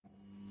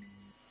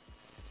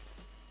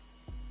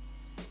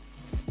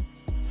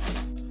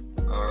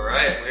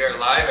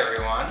live,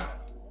 everyone.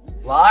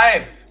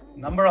 Live,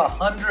 number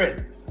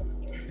 100.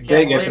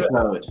 Big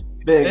episode.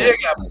 Big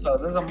episode.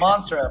 This is a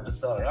monster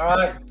episode. All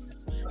right.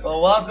 Well,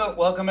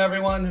 welcome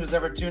everyone who's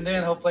ever tuned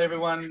in. Hopefully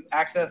everyone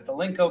accessed the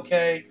link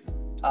okay.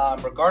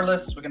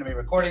 Regardless, we're going to be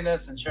recording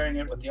this and sharing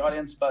it with the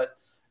audience, but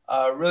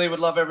really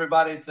would love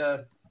everybody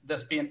to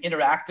this be an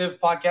interactive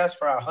podcast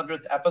for our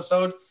 100th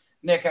episode.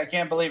 Nick, I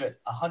can't believe it.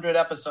 100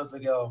 episodes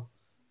ago,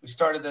 we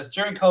started this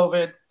during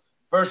COVID,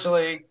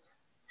 virtually,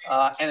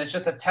 and it's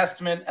just a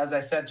testament, as I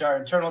said to our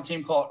internal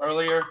team call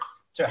earlier,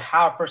 to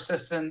how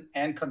persistent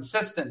and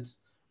consistent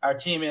our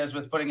team is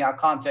with putting out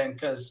content,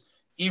 because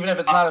even if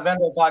it's not a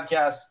Vendo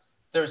podcast,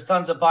 there's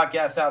tons of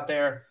podcasts out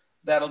there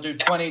that'll do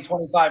 20,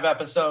 25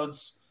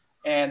 episodes,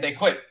 and they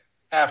quit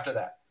after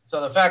that.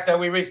 So the fact that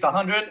we reached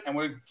 100 and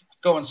we're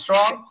going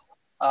strong,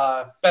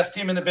 best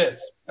team in the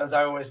biz, as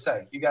I always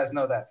say. You guys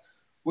know that.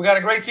 We got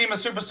a great team of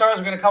superstars.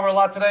 We're going to cover a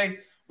lot today.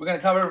 We're going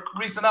to cover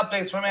recent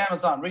updates from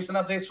Amazon, recent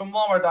updates from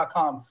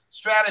Walmart.com,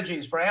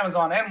 strategies for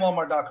Amazon and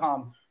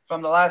Walmart.com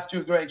from the last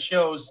two great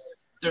shows.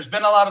 There's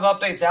been a lot of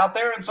updates out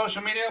there in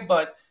social media,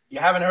 but you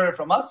haven't heard it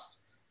from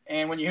us.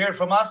 And when you hear it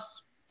from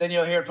us, then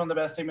you'll hear it from the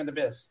best team in the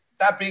biz.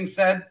 That being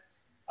said,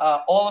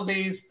 all of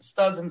these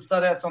studs and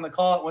studettes on the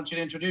call, I want you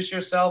to introduce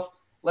yourself.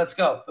 Let's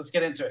go. Let's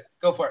get into it.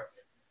 Go for it.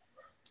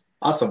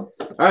 Awesome.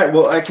 All right.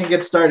 Well, I can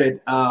get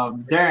started.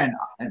 Darren,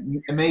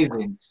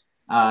 amazing.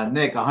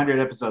 Nick, 100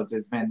 episodes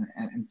has been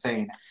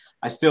insane.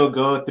 I still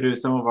go through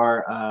some of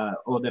our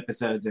old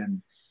episodes,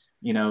 and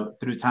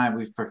through time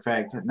we've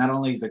perfected not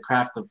only the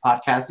craft of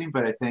podcasting,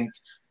 but I think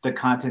the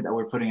content that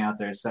we're putting out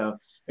there. So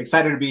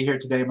excited to be here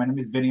today. My name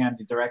is Vinny. I'm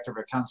the Director of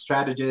Account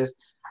Strategist.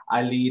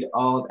 I lead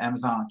all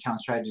Amazon account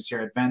strategies here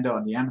at Vendo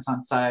on the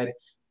Amazon side.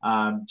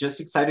 Just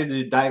excited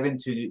to dive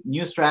into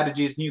new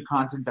strategies, new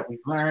content that we've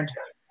learned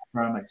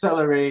from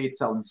Accelerate,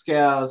 Sell and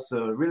Scale.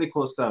 So really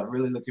cool stuff.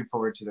 Really looking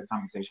forward to the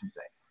conversation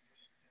today.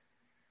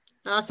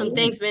 Awesome.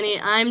 Thanks, Vinny.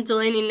 I'm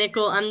Delaney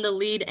Nickel. I'm the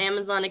lead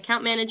Amazon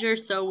account manager,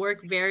 so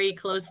work very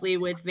closely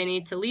with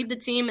Vinny to lead the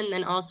team, and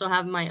then also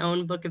have my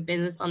own book of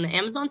business on the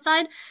Amazon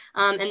side.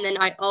 And then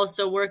I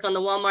also work on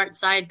the Walmart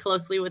side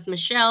closely with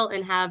Michelle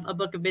and have a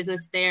book of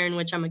business there in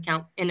which I'm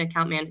an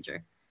account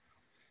manager.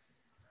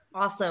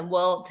 Awesome.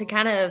 Well, to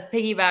kind of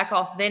piggyback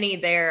off Vinny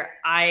there,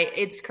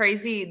 it's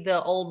crazy the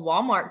old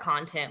Walmart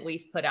content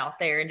we've put out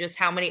there and just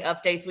how many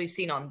updates we've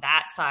seen on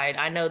that side.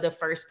 I know the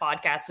first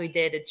podcast we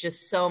did, it's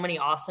just so many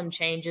awesome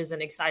changes,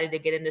 and excited to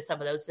get into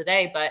some of those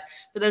today. But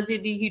for those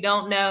of you who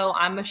don't know,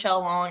 I'm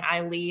Michelle Long.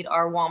 I lead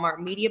our Walmart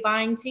media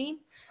buying team,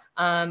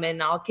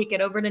 and I'll kick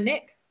it over to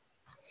Nick.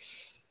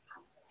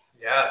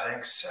 Yeah,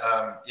 thanks.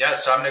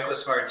 So I'm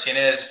Nicholas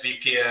Martinez,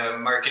 VP of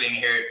Marketing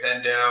here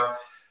at Vendo.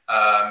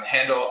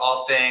 Handle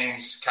all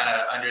things kind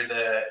of under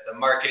the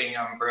marketing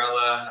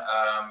umbrella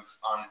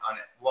on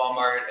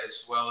Walmart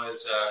as well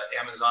as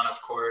Amazon,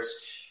 of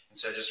course. And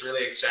so just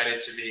really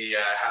excited to be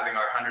having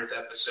our 100th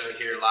episode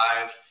here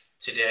live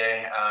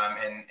today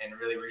and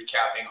really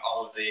recapping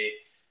all of the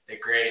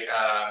great,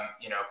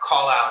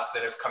 call outs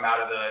that have come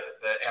out of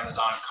the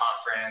Amazon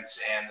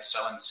conference and the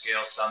Sell and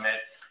Scale Summit.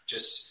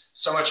 Just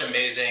so much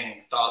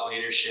amazing thought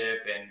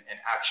leadership and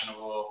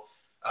actionable,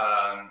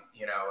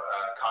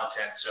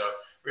 content. So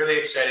really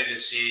excited to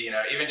see,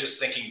 even just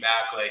thinking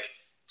back like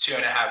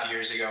 2.5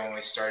 years ago when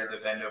we started the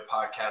Vendo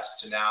podcast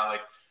to now,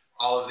 like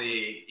all of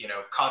the,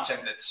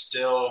 content that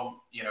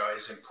still,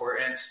 is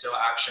important, still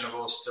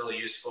actionable, still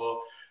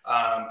useful,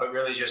 but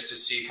really just to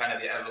see kind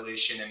of the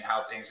evolution and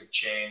how things have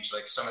changed,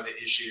 like some of the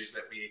issues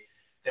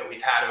that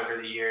we've had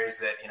over the years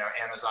that,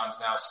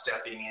 Amazon's now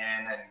stepping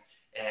in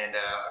and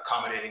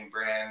accommodating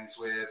brands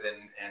with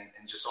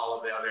and just all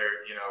of the other,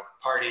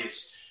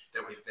 parties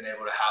that we've been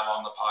able to have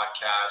on the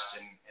podcast,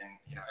 and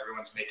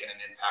everyone's making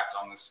an impact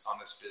on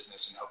this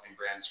business and helping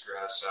brands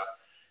grow. So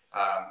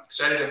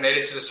excited to have made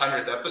it to this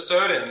 100th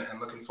episode and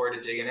looking forward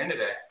to digging in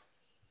today.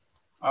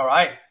 All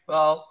right.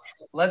 Well,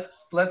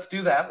 let's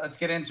do that. Let's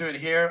get into it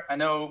here. I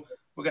know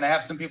we're going to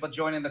have some people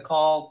joining the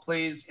call.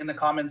 Please, in the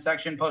comment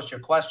section, post your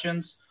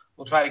questions.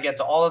 We'll try to get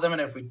to all of them.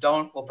 And if we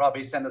don't, we'll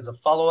probably send us a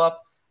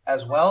follow-up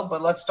as well.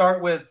 But let's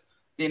start with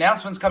the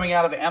announcements coming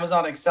out of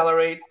Amazon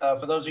Accelerate.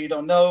 For those of you who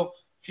don't know,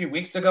 a few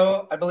weeks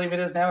ago, I believe it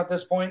is now at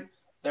this point,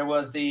 there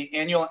was the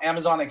annual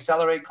Amazon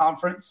Accelerate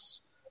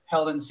conference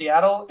held in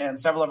Seattle, and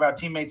several of our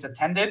teammates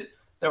attended.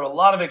 There were a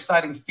lot of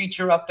exciting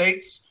feature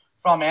updates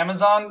from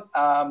Amazon.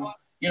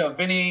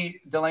 Vinny,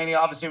 Delaney,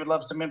 obviously would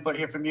love some input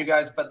here from you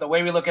guys, but the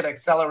way we look at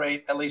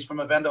Accelerate, at least from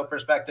a Vendo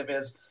perspective,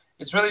 is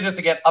it's really just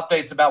to get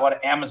updates about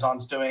what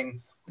Amazon's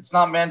doing. It's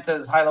not meant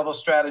as high-level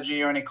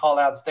strategy or any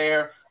call-outs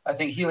there. I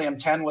think Helium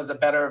 10 was a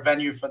better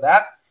venue for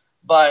that,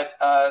 but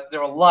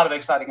there were a lot of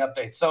exciting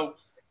updates. So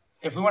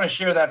if we want to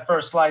share that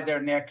first slide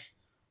there, Nick,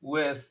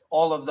 with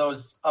all of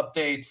those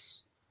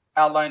updates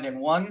outlined in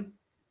one.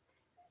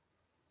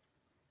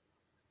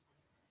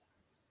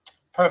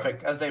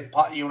 Perfect. You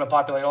want to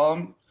populate all of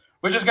them?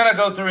 We're just going to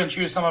go through and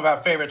choose some of our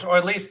favorites, or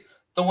at least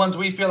the ones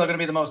we feel are going to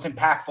be the most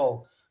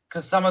impactful,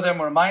 because some of them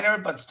were minor,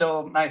 but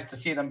still nice to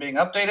see them being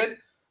updated.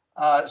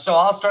 So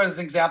I'll start as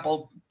an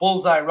example.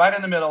 Bullseye right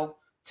in the middle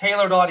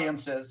tailored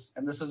audiences,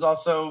 and this is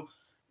also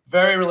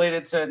very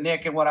related to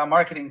Nick and what our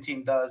marketing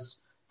team does.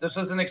 This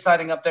was an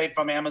exciting update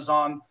from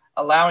Amazon,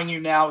 allowing you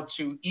now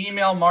to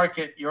email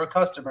market your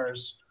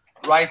customers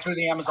right through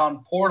the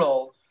Amazon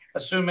portal,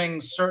 assuming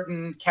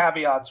certain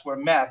caveats were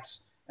met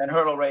and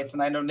hurdle rates.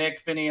 And I know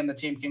Nick, Vinny, and the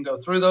team can go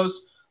through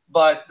those,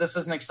 but this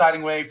is an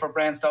exciting way for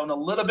brands to own a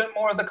little bit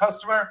more of the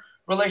customer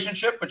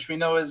relationship, which we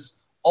know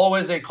is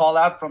always a call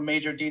out from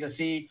major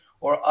D2C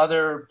or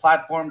other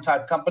platform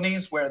type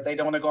companies where they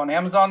don't want to go on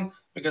Amazon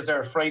because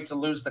they're afraid to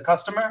lose the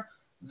customer.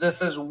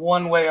 This is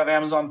one way of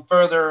Amazon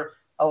further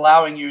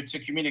allowing you to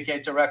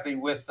communicate directly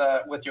with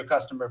your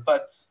customer.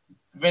 But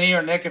Vinny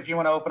or Nick, if you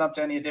want to open up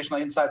to any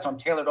additional insights on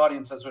tailored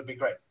audiences, would be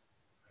great.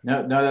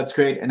 No, that's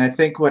great. And I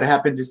think what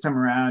happened this time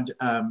around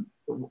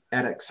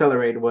at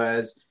Accelerate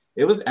was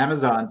it was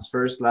Amazon's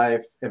first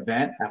live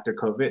event after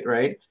COVID,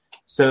 right?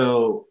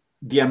 So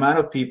the amount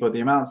of people,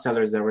 the amount of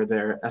sellers that were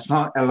there,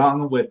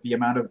 along with the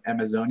amount of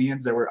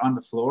Amazonians that were on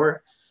the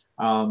floor,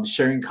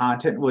 sharing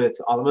content with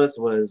all of us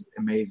was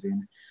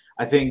amazing.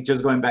 I think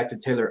just going back to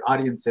tailored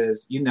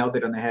audiences, you nailed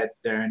it on the head,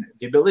 Darren.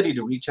 The ability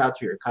to reach out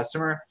to your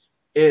customer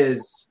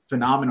is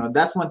phenomenal.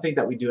 That's one thing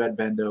that we do at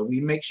Vendo. We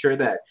make sure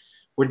that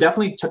we're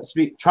definitely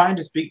trying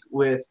to speak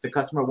with the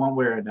customer one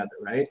way or another,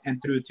 right?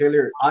 And through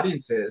tailored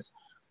audiences,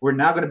 we're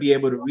now going to be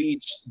able to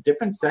reach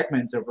different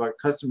segments of our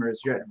customers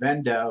here at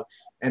Vendo.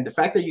 And the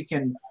fact that you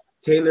can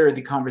tailor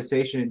the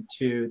conversation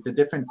to the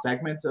different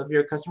segments of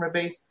your customer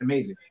base,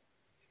 amazing.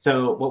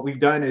 So what we've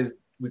done is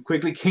we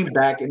quickly came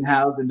back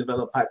in-house and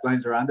developed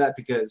pipelines around that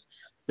because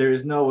there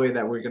is no way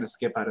that we're going to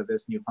skip out of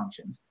this new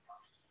function.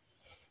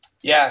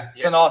 Yeah,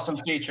 it's an awesome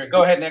feature.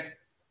 Go ahead, Nick.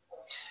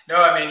 No,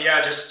 I mean,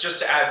 yeah, just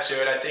to add to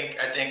it, I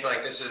think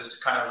like this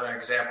is kind of an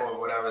example of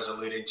what I was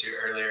alluding to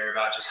earlier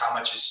about just how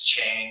much has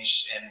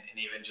changed in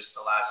even just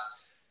the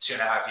last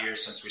 2.5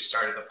 years since we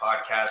started the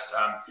podcast.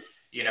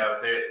 You know,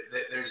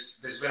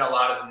 there's been a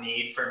lot of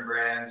need for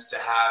brands to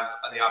have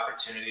the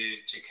opportunity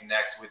to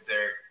connect with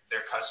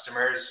their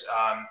customers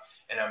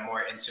in a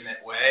more intimate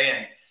way.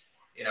 And,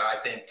 you know, I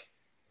think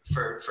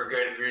for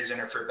good reason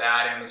or for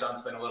bad,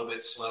 Amazon's been a little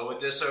bit slow with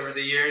this over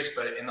the years,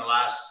 but in the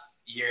last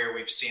year,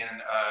 we've seen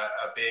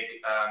a big,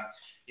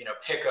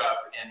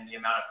 pickup in the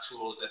amount of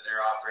tools that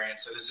they're offering. And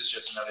so this is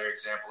just another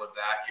example of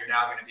that. You're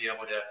now going to be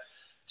able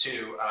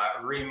to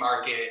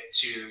remarket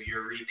to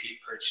your repeat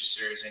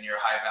purchasers and your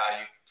high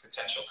value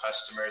potential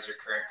customers or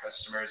current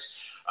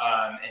customers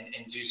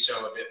and do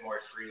so a bit more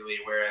freely,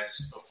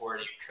 whereas before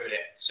you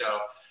couldn't. So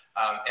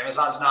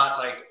Amazon's not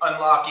like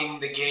unlocking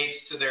the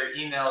gates to their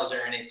emails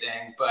or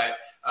anything, but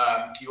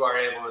you are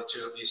able to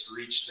at least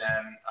reach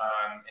them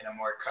in a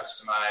more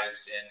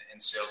customized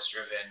and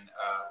sales-driven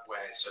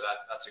way. So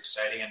that's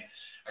exciting. And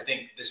I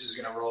think this is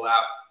going to roll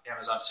out,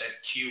 Amazon said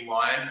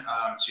Q1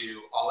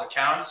 to all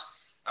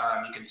accounts.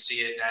 You can see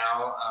it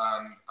now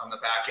on the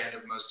back end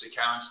of most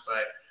accounts,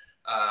 but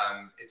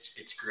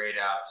it's grayed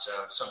out. So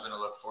something to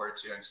look forward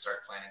to and start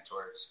planning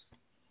towards.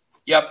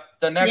 Yep.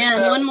 And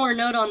one more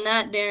note on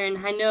that,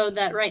 Darren. I know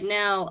that right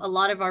now, a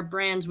lot of our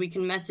brands, we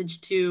can message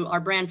to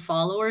our brand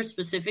followers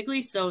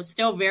specifically. So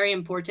still very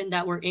important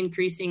that we're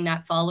increasing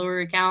that follower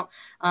account,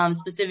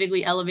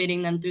 specifically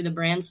elevating them through the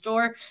brand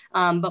store.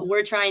 But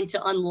we're trying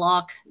to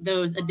unlock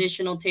those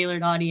additional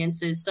tailored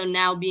audiences. So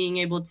now being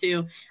able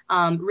to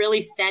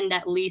really send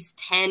at least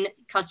 10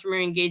 customer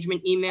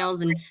engagement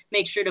emails and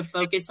make sure to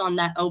focus on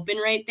that open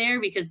rate there,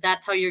 because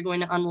that's how you're going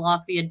to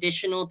unlock the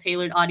additional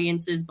tailored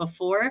audiences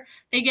before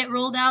they get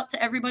rolled out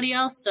to everybody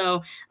else.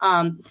 So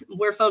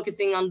we're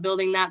focusing on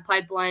building that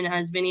pipeline.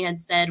 As Vinny had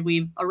said,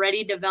 we've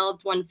already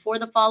developed one for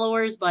the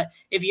followers, but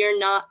if you're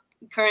not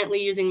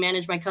currently using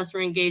Manage My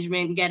Customer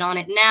Engagement, get on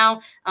it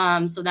now.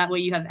 So that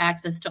way you have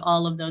access to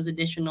all of those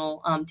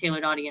additional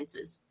tailored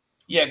audiences.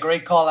 Yeah,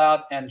 great call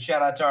out, and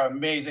shout out to our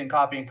amazing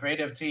copy and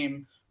creative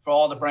team for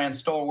all the brand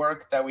store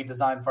work that we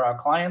designed for our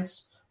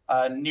clients.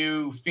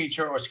 New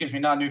feature, or excuse me,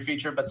 not new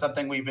feature, but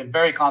something we've been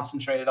very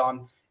concentrated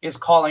on is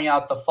calling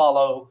out the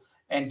follow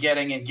and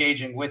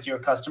engaging with your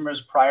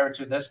customers prior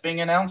to this being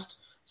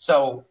announced.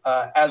 So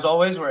as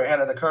always, we're ahead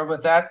of the curve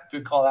with that.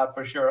 Good call out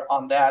for sure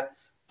on that.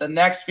 The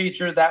next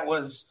feature that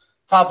was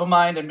top of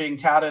mind and being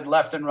touted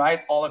left and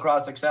right all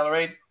across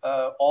Accelerate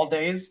all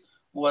days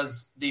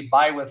was the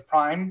Buy with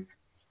Prime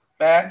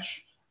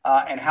badge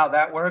and how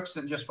that works.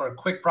 And just for a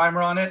quick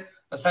primer on it,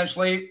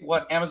 essentially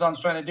what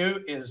Amazon's trying to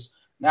do is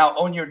now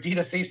own your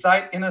D2C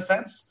site in a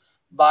sense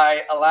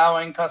by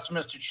allowing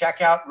customers to check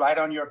out right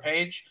on your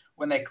page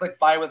when they click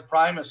Buy with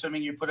Prime,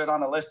 assuming you put it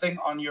on a listing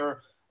on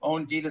your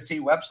own D2C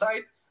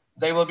website.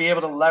 They will be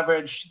able to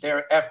leverage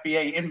their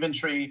FBA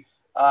inventory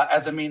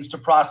as a means to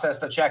process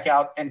the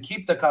checkout and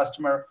keep the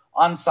customer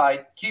on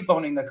site, keep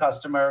owning the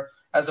customer,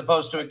 as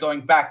opposed to it going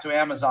back to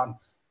Amazon.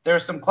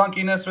 There's some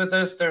clunkiness with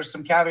this. There's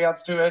some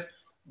caveats to it,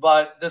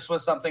 but this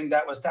was something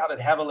that was touted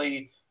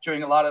heavily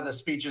during a lot of the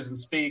speeches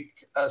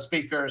and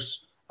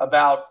speakers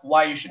about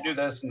why you should do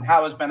this and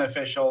how it's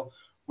beneficial.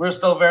 We're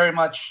still very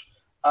much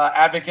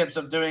advocates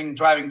of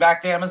driving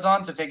back to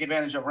Amazon to take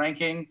advantage of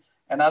ranking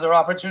and other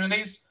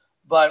opportunities.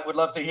 but would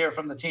love to hear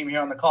from the team here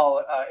on the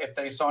call if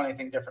they saw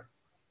anything different.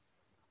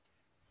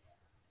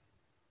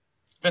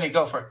 Vinny,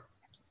 go for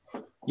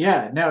it.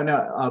 Yeah,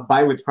 no.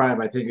 Buy with Prime,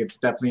 I think it's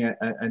definitely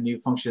a new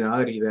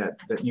functionality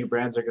that new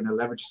brands are going to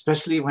leverage,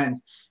 especially when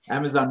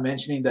Amazon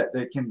mentioning that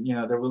they can,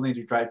 they're willing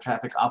to drive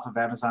traffic off of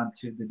Amazon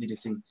to the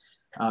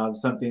D2C.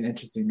 Something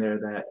interesting there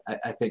that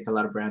I think a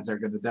lot of brands are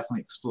going to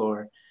definitely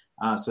explore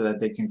so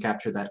that they can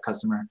capture that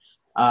customer.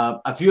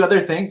 A few other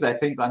things I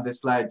think on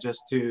this slide,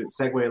 just to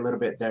segue a little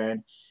bit,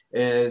 Darren,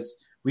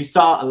 is we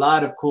saw a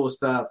lot of cool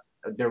stuff.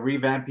 They're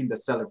revamping the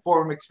seller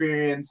forum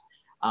experience.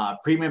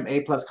 Premium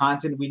A+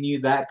 content, we knew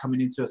that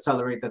coming into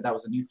Accelerate that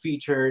was a new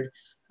feature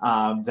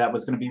that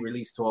was going to be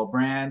released to all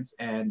brands.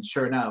 And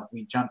sure enough,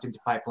 we jumped into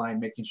pipeline,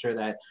 making sure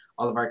that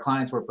all of our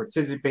clients were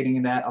participating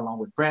in that, along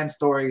with Brand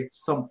Story,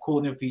 some cool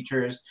new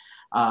features.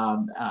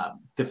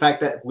 The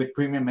fact that with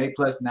Premium A+,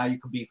 now you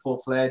can be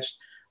full-fledged,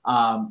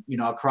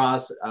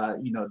 across,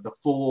 the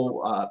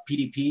full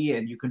PDP,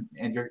 and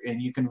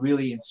you can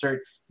really insert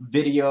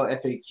video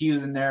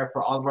FAQs in there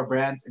for all of our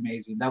brands.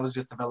 Amazing. That was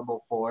just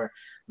available for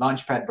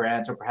Launchpad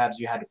brands, or perhaps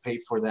you had to pay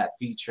for that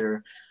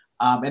feature.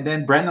 And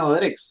then brand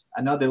analytics.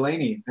 I know,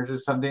 Delaney, this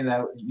is something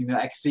that,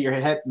 I can see your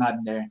head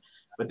nodding there,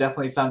 but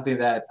definitely something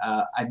that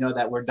I know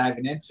that we're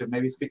diving into.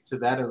 Maybe speak to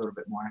that a little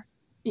bit more.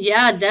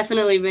 Yeah,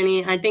 definitely,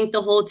 Vinny. I think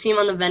the whole team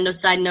on the Vendo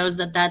side knows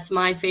that that's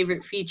my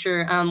favorite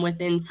feature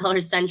within Seller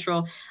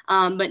Central.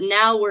 But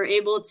now we're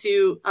able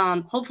to,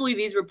 hopefully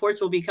these reports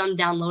will become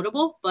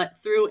downloadable, but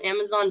through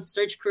Amazon's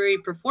search query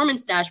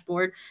performance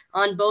dashboard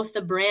on both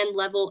the brand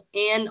level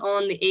and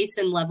on the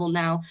ASIN level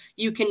now,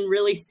 you can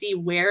really see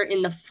where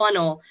in the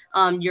funnel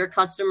your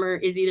customer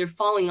is either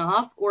falling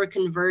off or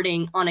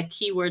converting on a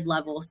keyword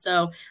level.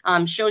 So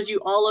shows you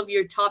all of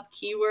your top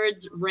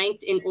keywords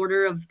ranked in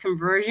order of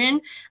conversion.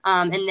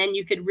 And then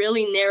you could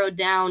really narrow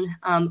down,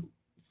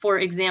 for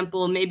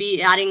example,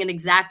 maybe adding an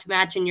exact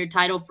match in your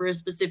title for a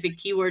specific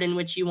keyword in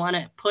which you want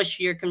to push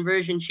your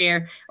conversion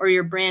share or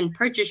your brand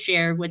purchase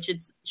share, which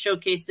it's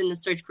showcased in the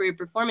search query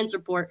performance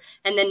report,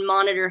 and then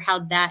monitor how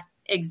that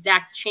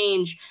exact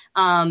change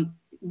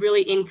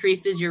really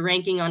increases your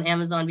ranking on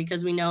Amazon,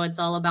 because we know it's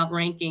all about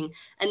ranking.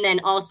 And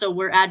then also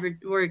we're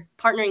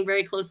partnering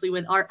very closely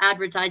with our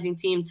advertising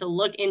team to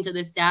look into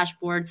this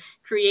dashboard,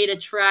 create a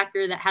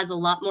tracker that has a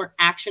lot more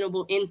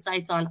actionable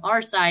insights on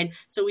our side,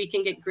 so we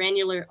can get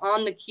granular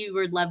on the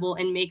keyword level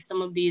and make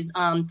some of these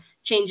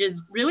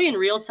changes really in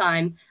real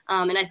time.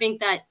 And I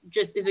think that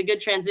just is a good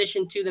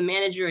transition to the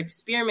manager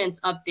experiments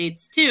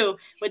updates too,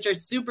 which are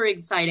super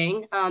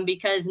exciting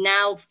because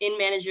now in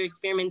manager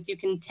experiments, you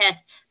can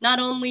test not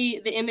only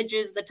the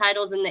images, the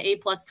titles, and the A+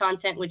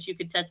 content, which you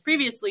could test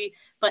previously,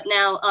 but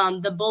now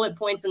the bullet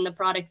points and the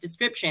product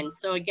description.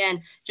 So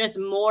again, just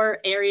more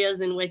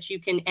areas in which you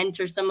can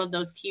enter some of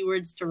those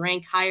keywords to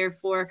rank higher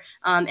for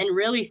and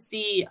really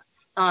see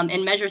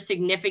and measure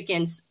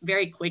significance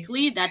very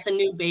quickly. That's a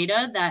new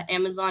beta that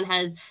Amazon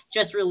has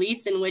just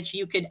released, in which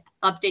you could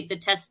update the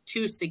test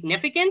to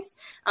significance.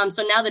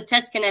 So now the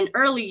test can end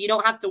early. You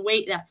don't have to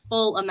wait that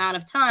full amount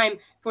of time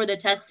for the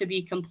test to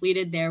be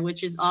completed there,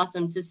 which is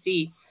awesome to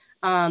see.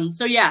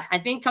 So yeah, I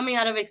think coming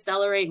out of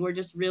Accelerate, we're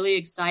just really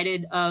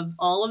excited of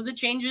all of the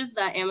changes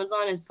that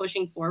Amazon is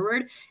pushing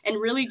forward, and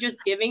really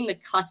just giving the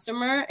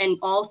customer and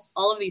all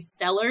of these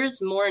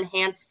sellers more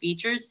enhanced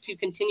features to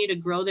continue to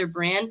grow their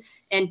brand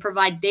and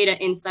provide data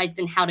insights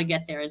and how to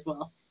get there as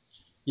well.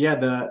 Yeah,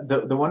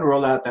 the one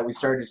rollout that we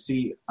started to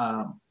see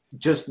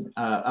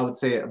I would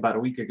say about a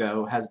week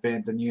ago has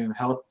been the new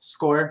health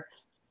score.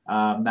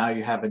 Now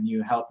you have a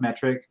new health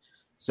metric.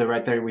 So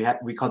right there,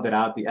 we called it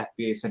out the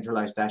FBA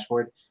centralized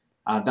dashboard.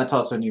 That's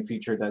also a new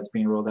feature that's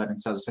being rolled out in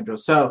Seller Central.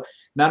 So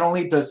not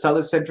only does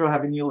Seller Central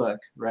have a new look,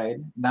 right?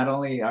 Not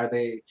only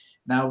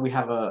now we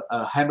have a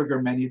hamburger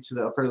menu to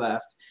the upper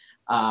left,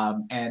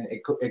 and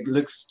it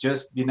looks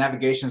just, the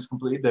navigation is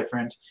completely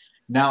different.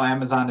 Now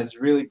Amazon is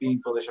really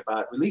being bullish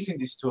about releasing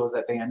these tools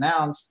that they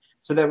announced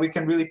so that we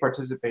can really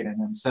participate in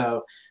them.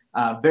 So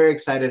very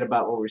excited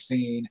about what we're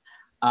seeing.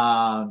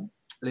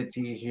 Let's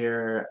see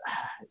here.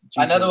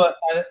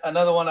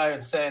 Another one I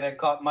would say that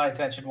caught my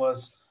attention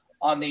was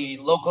on the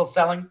local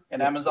selling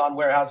and Amazon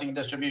warehousing and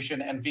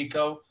distribution and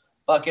Vico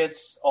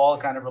buckets, all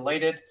kind of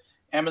related.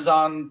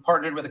 Amazon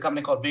partnered with a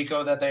company called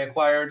Vico that they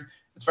acquired.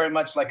 It's very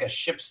much like a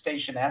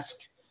ShipStation-esque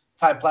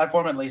type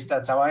platform. At least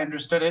that's how I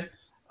understood it,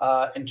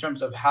 in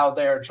terms of how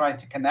they're trying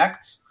to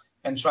connect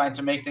and trying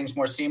to make things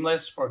more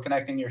seamless for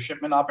connecting your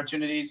shipment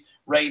opportunities,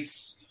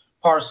 rates,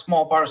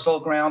 small parcel,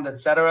 ground,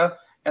 etc.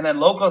 And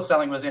then local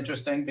selling was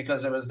interesting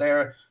because it was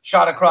their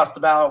shot across the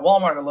bow at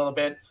Walmart a little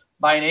bit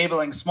by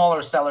enabling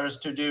smaller sellers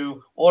to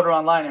do order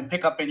online and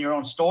pick up in your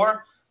own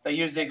store. They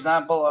used the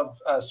example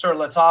of Sur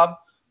La Table,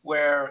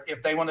 where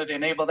if they wanted to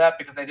enable that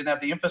because they didn't have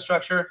the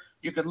infrastructure,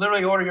 you could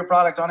literally order your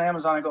product on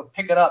Amazon and go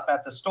pick it up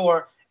at the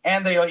store.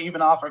 And they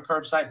even offer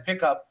curbside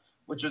pickup,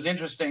 which was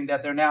interesting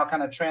that they're now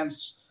kind of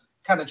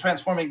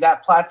transforming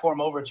that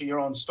platform over to your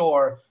own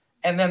store.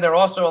 And then they're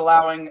also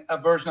allowing a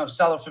version of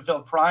Seller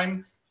Fulfilled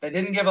Prime. They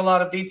didn't give a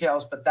lot of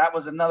details, but that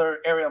was another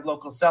area of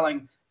local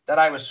selling that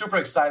I was super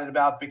excited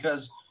about,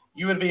 because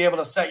you would be able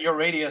to set your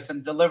radius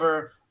and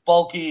deliver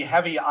bulky,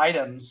 heavy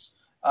items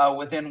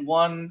within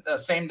one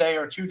same day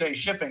or 2 day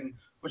shipping,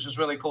 which is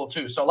really cool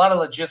too. So a lot of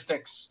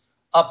logistics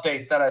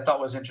updates that I thought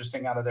was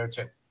interesting out of there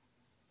too.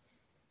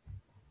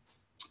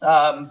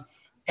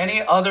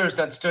 Any others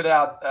that stood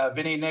out,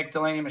 Vinny, Nick,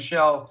 Delaney,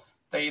 Michelle,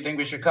 that you think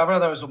we should cover?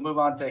 Otherwise, we'll move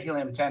on to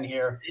Helium 10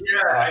 here.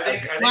 Yeah, I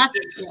think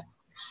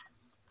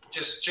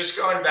just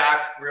going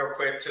back real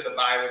quick to the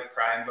buy with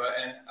Prime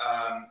button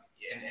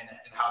and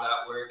how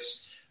that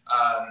works.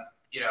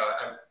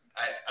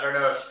 I don't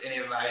know if any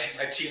of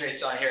my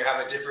teammates on here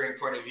have a differing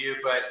point of view,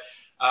 but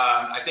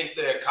I think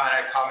the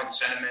kind of common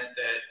sentiment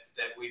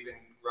that we've been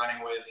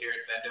running with here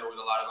at Vendo with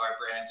a lot of our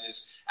brands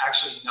is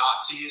actually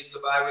not to use the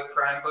buy with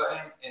Prime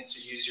button and to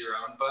use your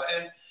own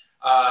button.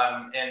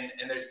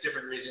 And there's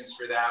different reasons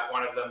for that.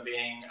 One of them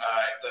being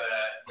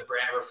the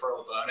brand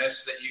referral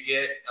bonus that you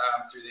get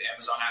through the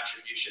Amazon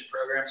attribution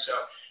program. So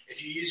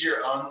if you use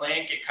your own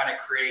link and kind of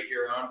create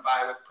your own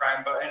buy with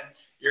Prime button,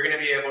 you're going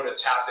to be able to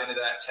tap into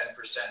that 10%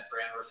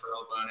 brand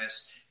referral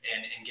bonus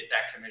and get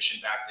that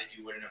commission back that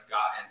you wouldn't have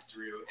gotten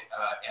through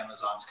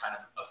Amazon's kind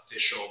of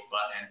official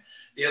button.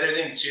 The other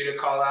thing too to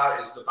call out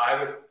is the buy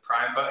with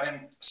Prime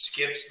button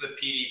skips the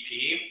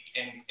PDP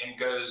and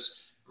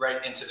goes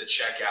right into the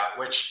checkout,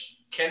 which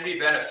can be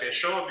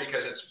beneficial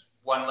because it's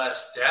one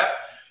less step.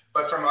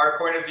 But from our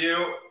point of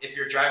view, if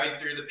you're driving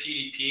through the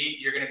PDP,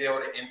 you're going to be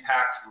able to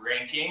impact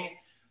ranking,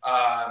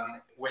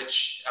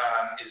 which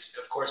is,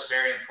 of course,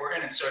 very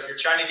important. And so if you're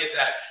trying to get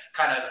that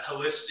kind of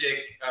holistic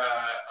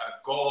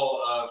goal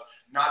of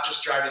not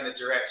just driving the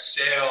direct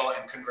sale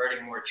and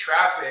converting more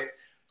traffic,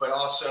 but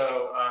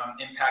also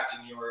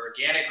impacting your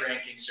organic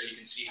ranking so you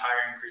can see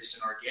higher increase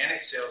in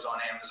organic sales on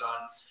Amazon,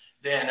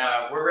 then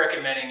we're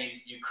recommending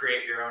you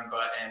create your own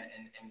button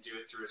and do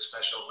it through a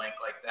special link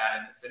like that.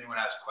 And if anyone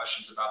has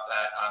questions about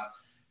that,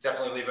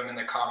 definitely leave them in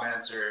the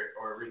comments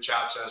or reach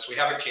out to us. We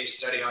have a case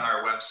study on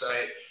our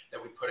website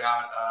that we put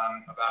out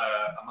about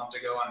a month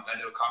ago on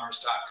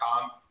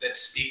vendocommerce.com that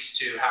speaks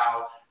to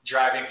how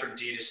driving from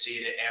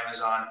D2C to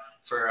Amazon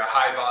for a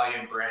high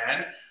volume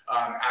brand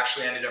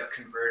actually ended up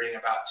converting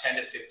about 10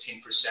 to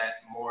 15%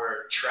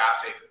 more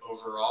traffic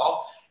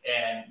overall,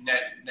 and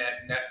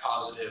net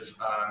positive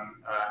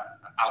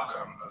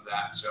outcome of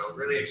that. So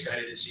really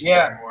excited to see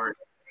more and more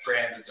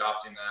brands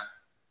adopting that.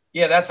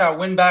 Yeah, that's our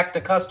win back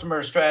the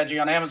customer strategy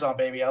on Amazon,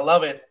 baby. I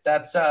love it.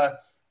 That's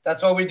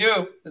what we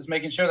do, is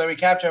making sure that we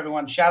capture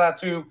everyone. Shout out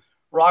to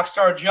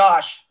Rockstar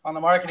Josh on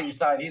the marketing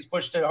side. He's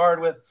pushed it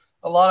hard with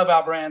a lot of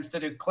our brands to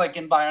do click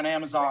and buy on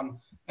Amazon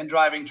and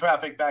driving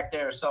traffic back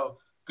there. So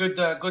good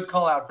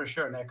call out for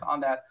sure, Nick, on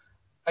that.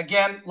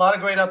 Again, a lot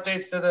of great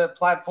updates to the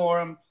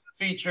platform,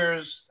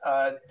 features.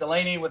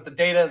 Delaney with the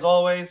data as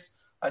always.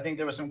 I think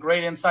there were some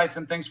great insights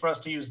and things for us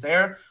to use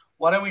there.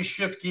 Why don't we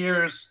shift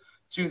gears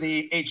to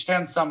the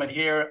H10 Summit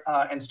here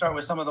and start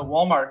with some of the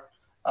Walmart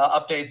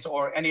updates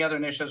or any other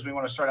initiatives we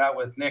want to start out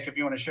with. Nick, if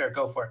you want to share,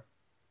 go for it.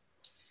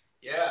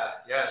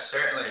 Yeah,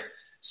 certainly.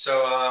 So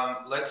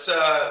let's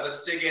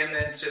dig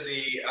into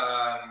the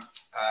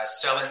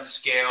sell and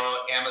scale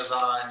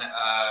Amazon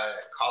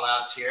call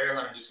outs here.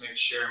 Let me just make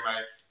sure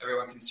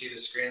everyone can see the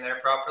screen there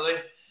properly.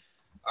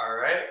 All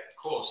right,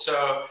 cool.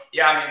 So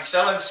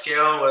Sell and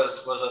Scale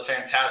was a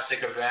fantastic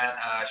event.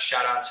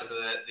 Shout out to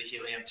the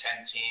Helium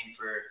 10 team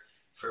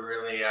for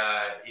really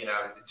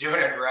doing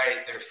it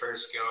right their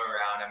first go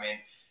around. I mean,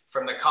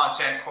 from the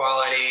content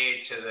quality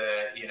to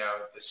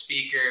the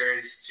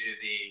speakers to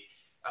the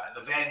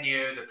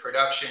venue, the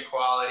production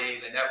quality,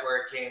 the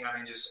networking. I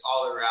mean, just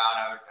all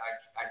around,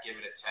 I'd give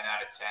it a 10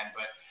 out of 10.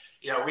 But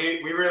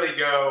we really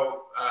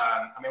go.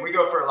 We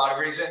go for a lot of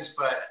reasons,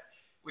 but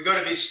we go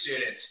to be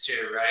students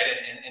too, right?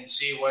 And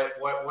see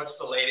what's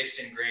the latest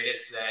and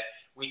greatest that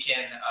we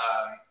can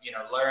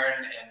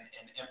learn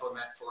and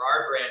implement for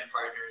our brand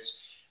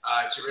partners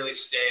to really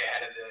stay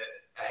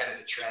ahead of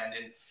the trend.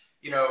 And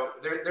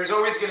there's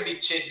always going to be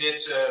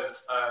tidbits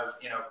of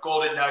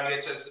golden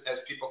nuggets, as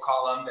people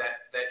call them,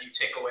 that you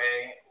take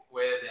away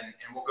with, and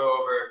we'll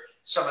go over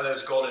some of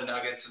those golden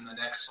nuggets in the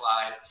next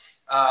slide.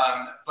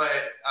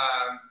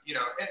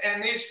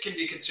 And these can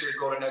be considered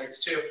golden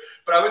nuggets too.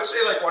 But I would say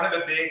one of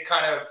the big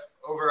kind of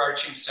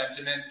overarching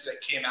sentiments that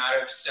came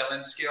out of Sell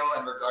and Scale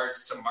in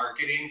regards to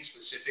marketing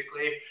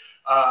specifically,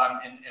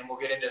 and we'll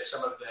get into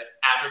some of the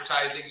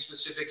advertising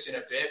specifics in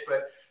a bit,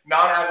 but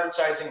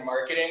non-advertising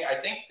marketing, I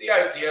think the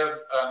idea of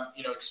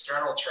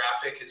external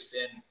traffic has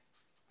been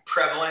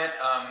prevalent,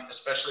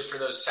 especially for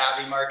those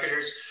savvy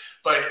marketers,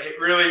 but it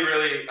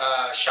really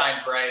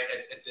shined bright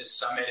at this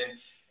summit.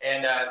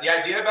 And the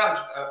idea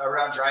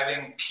around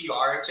driving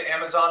PR to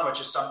Amazon, which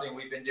is something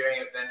we've been doing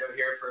at Vendo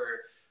here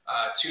for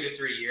 2 to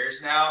 3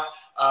 years now,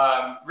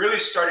 really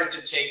started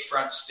to take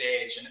front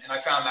stage. And I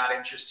found that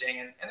interesting.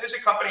 And there's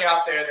a company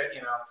out there that,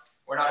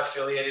 we're not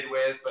affiliated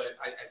with, but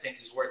I think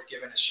is worth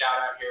giving a shout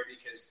out here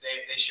because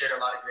they shared a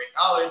lot of great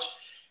knowledge.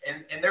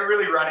 And they're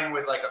really running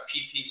with a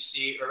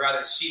PPC or rather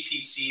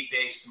CPC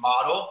based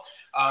model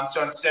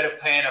So instead of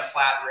paying a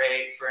flat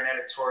rate for an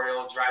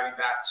editorial driving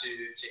back to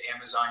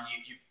Amazon,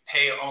 you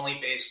pay only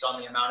based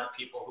on the amount of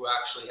people who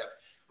actually have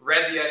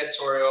read the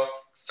editorial,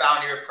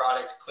 found your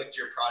product, clicked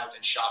your product,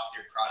 and shopped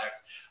your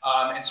product.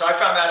 And so I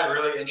found that a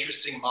really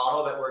interesting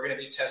model that we're going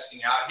to be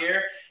testing out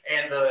here.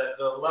 And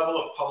the level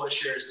of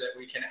publishers that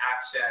we can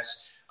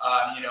access,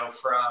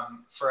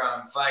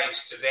 from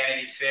Vice to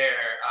Vanity Fair,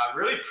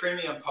 really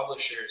premium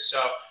publishers. So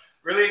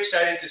really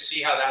excited to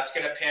see how that's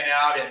going to pan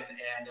out.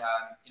 And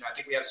I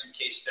think we have some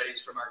case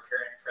studies from our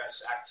current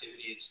press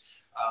activities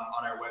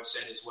on our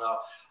website as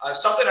well.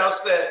 Something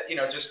else that,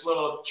 just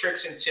little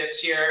tricks and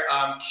tips here,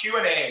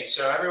 Q&A.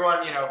 So everyone,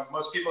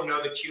 most people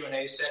know the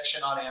Q&A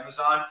section on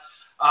Amazon,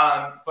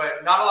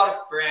 but not a lot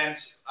of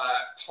brands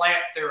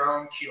plant their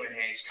own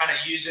Q&As, kind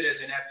of use it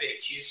as an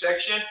FAQ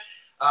section.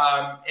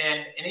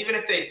 And even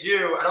if they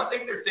do, I don't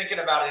think they're thinking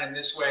about it in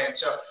this way. And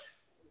so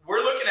we're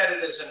looking at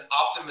it as an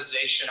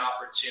optimization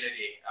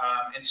opportunity.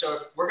 And so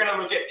if we're going to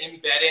look at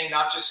embedding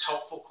not just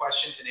helpful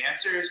questions and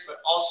answers, but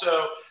also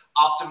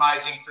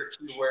optimizing for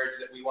keywords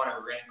that we want to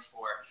rank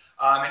for.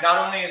 And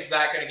not only is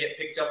that going to get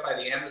picked up by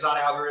the Amazon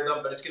algorithm,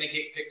 but it's going to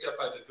get picked up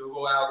by the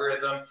Google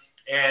algorithm.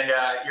 And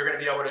you're going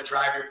to be able to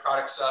drive your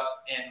products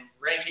up and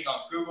ranking on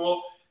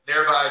Google,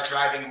 thereby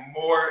driving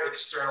more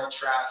external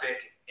traffic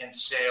and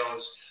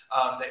sales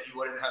that you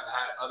wouldn't have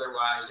had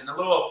otherwise. And a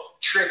little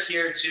trick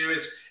here too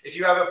is if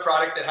you have a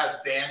product that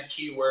has banned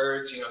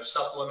keywords,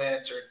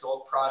 supplements or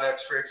adult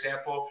products, for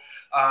example,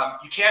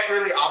 you can't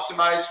really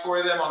optimize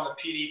for them on the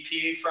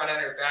PDP front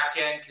end or back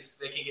end because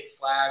they can get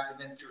flagged. And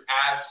then through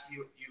ads,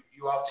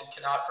 you often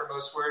cannot for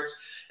most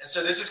words. And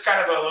so this is kind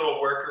of a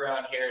little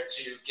workaround here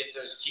to get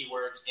those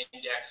keywords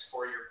indexed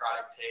for your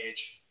product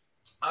page.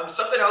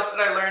 Something else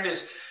that I learned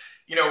is,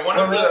 one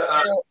of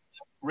the...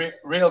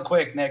 Real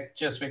quick, Nick,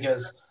 just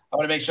because I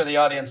want to make sure the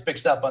audience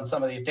picks up on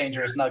some of these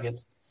dangerous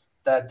nuggets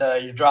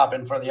that you're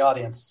dropping for the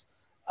audience.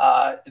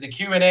 The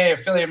Q&A,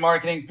 affiliate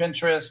marketing,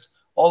 Pinterest,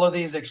 all of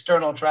these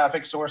external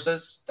traffic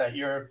sources that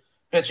you're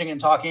pitching and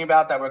talking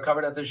about that were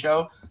covered at the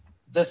show.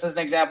 This is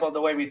an example of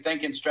the way we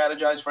think and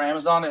strategize for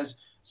Amazon is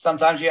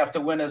sometimes you have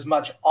to win as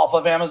much off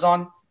of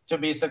Amazon to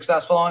be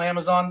successful on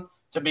Amazon,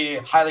 to be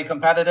highly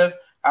competitive.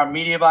 Our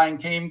media buying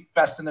team,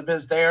 best in the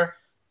biz there,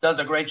 does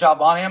a great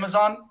job on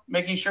Amazon,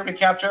 making sure we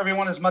capture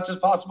everyone as much as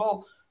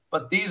possible.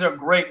 But these are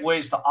great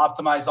ways to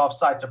optimize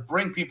offsite, to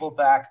bring people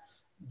back.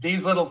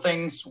 These little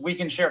things we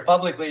can share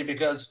publicly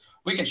because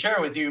we can share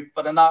it with you,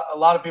 but not a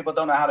lot of people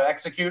don't know how to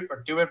execute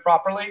or do it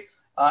properly.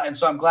 And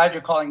so I'm glad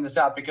you're calling this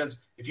out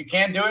because if you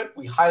can do it,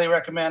 we highly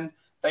recommend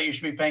that you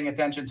should be paying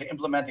attention to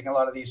implementing a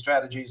lot of these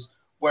strategies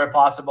where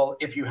possible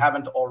if you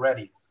haven't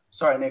already.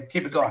 Sorry, Nick,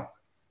 keep it going.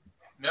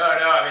 No,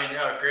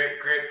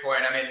 great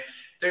point. I mean,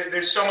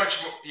 there's so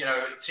much,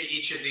 to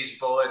each of these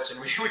bullets,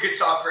 and we could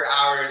talk for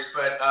hours,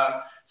 but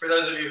for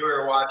those of you who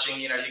are watching,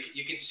 you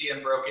can see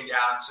them broken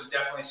down. So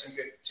definitely some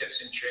good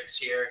tips and tricks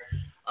here.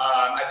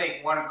 I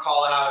think one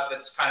call out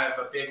that's kind of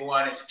a big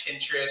one is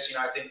Pinterest.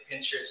 I think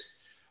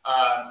Pinterest,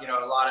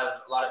 a lot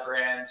of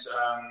brands,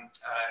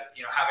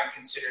 haven't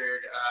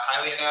considered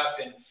highly enough,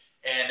 and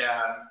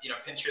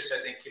Pinterest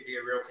I think could be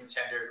a real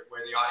contender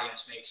where the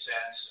audience makes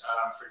sense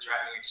for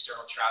driving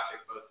external traffic,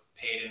 both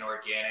paid and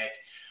organic.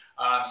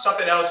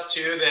 Something else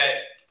too that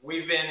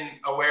we've been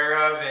aware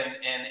of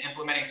and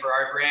implementing for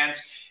our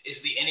brands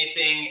is the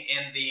anything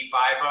in the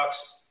buy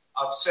bucks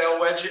upsell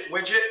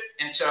widget.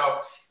 And so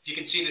if you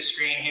can see the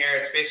screen here,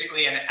 it's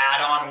basically an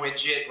add-on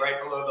widget right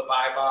below the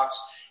buy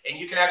box. And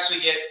you can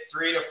actually get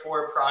 3 to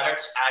 4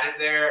 products added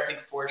there. I think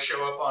 4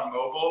 show up on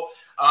mobile.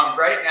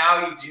 Right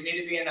now, you do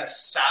need to be in a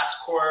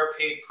SaaS Core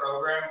paid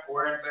program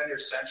or in Vendor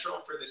Central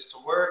for this to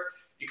work.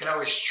 You can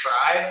always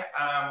try.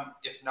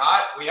 If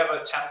not, we have a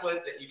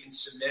template that you can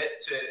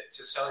submit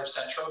to Seller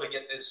Central to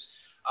get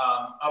this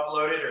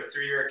uploaded or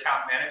through your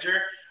account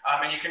manager.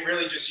 And you can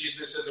really just use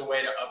this as a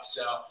way to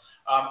upsell.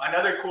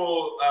 Another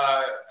cool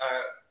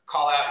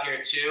call out here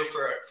too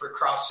for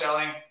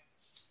cross-selling.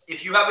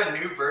 If you have a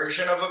new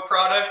version of a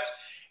product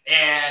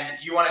and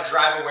you want to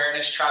drive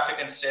awareness, traffic,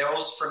 and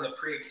sales from the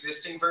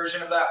pre-existing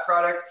version of that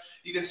product,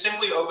 you can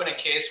simply open a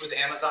case with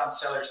Amazon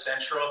Seller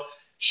Central,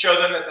 show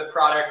them that the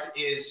product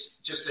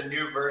is just a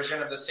new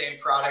version of the same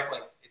product,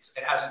 like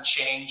it hasn't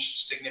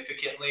changed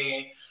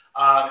significantly.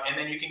 And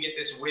then you can get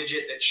this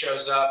widget that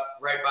shows up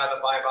right by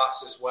the buy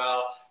box as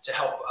well to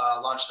help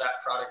launch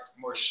that product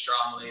more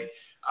strongly.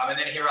 And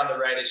then here on the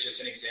right is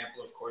just an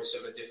example, of course,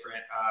 of a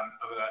different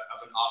of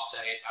an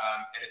offsite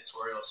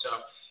editorial. So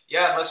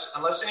yeah,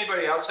 unless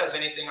anybody else has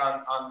anything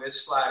on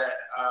this slide,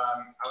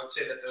 I would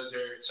say that those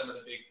are some of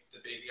the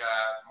big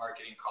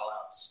marketing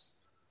callouts.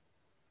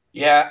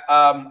 Yeah,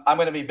 I'm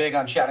going to be big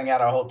on shouting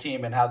out our whole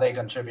team and how they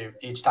contribute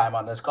each time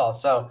on this call.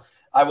 So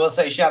I will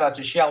say shout out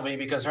to Shelby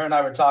because her and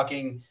I were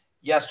talking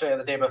yesterday or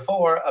the day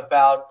before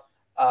about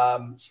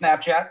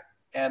Snapchat.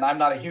 And I'm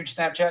not a huge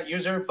Snapchat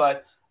user,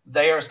 but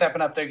they are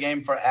stepping up their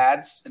game for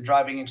ads and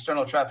driving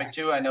external traffic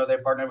too. I know they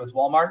partnered with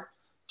Walmart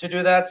to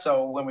do that.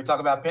 So when we talk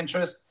about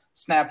Pinterest,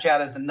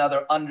 Snapchat is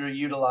another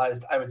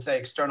underutilized, I would say,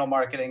 external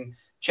marketing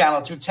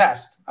channel to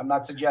test. I'm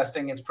not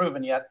suggesting it's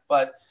proven yet,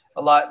 but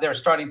they're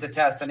starting to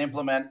test and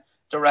implement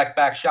direct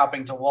back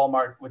shopping to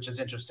Walmart, which is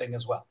interesting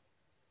as well.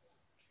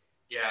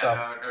 Yeah, so,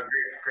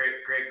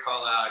 great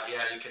call out.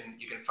 Yeah,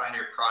 you can find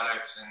your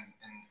products in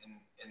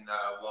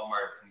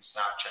Walmart and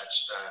Snapchat.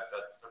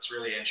 That's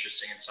really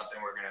interesting and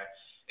something we're going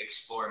to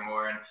explore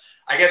more. And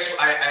I guess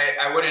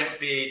I wouldn't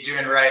be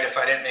doing right if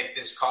I didn't make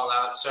this call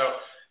out. So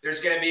there's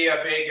going to be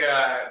a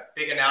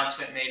big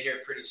announcement made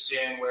here pretty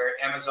soon where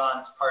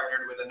Amazon's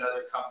partnered with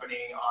another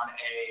company on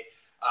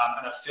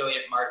an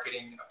affiliate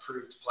marketing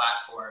approved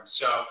platform.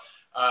 So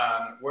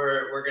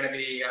we're going to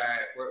be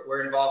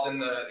we're involved in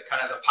the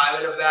kind of the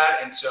pilot of that,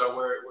 and so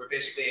we're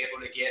basically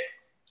able to get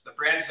the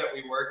brands that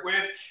we work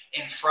with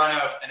in front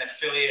of an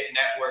affiliate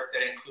network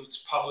that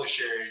includes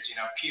publishers,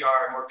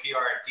 more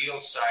PR, deal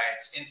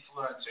sites,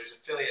 influencers,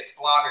 affiliates,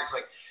 bloggers.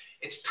 Like,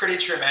 it's pretty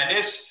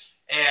tremendous.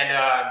 And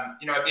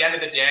at the end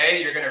of the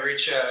day, you're going to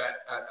reach a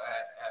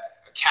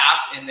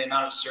cap in the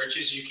amount of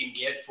searches you can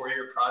get for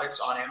your products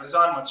on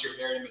Amazon once you're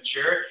very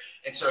mature.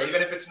 And so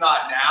even if it's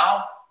not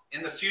now,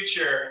 in the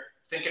future,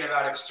 thinking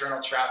about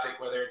external traffic,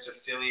 whether it's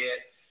affiliate,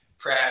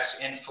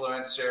 press,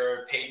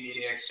 influencer, paid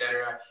media,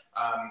 etc.,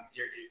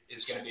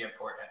 is going to be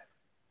important.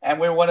 And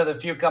we're one of the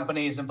few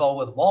companies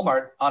involved with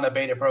Walmart on a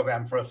beta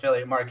program for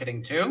affiliate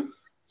marketing too.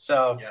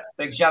 So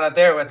Big shout out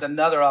there. It's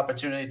another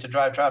opportunity to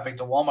drive traffic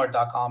to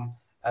Walmart.com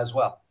as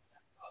well.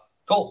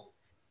 Cool.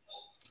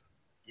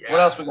 Yeah,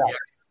 what else we got? Yeah.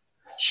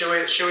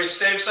 Should we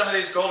save some of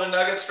these golden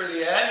nuggets for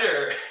the end,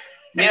 or?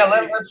 Yeah,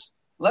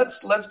 let's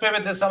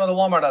pivot to some of the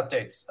Walmart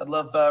updates. I'd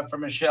love for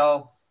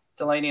Michelle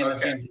Delaney and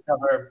the team to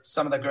cover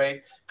some of the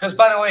great. Because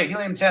by the way,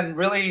 Helium 10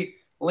 really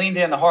leaned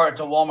in hard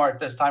to Walmart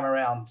this time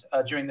around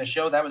during the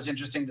show. That was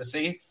interesting to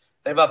see.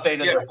 They've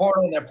updated their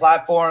portal and their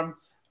platform.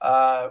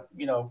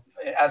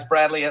 As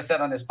Bradley has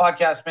said on his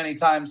podcast many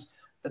times,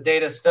 the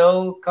data is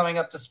still coming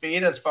up to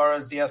speed as far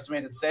as the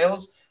estimated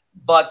sales,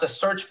 but the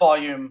search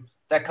volume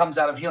that comes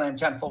out of Helium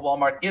 10 for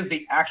Walmart is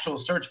the actual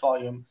search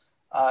volume.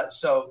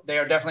 So they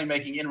are definitely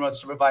making inroads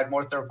to provide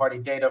more third-party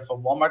data for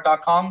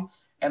Walmart.com.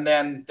 And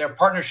then their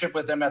partnership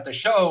with them at the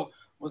show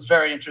was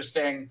very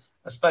interesting,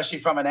 especially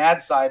from an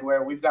ad side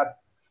where we've got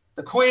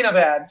the queen of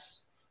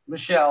ads,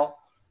 Michelle,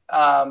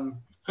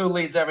 who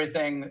leads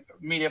everything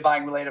media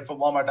buying related for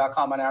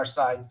Walmart.com on our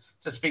side,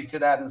 to speak to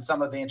that and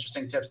some of the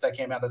interesting tips that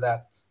came out of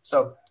that.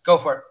 So go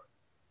for it.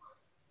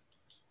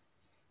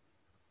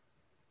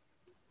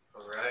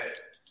 All right.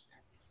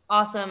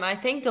 Awesome. I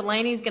think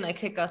Delaney's going to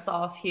kick us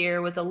off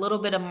here with a little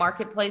bit of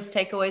marketplace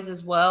takeaways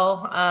as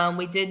well.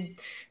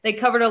 They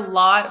covered a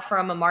lot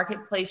from a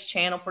marketplace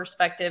channel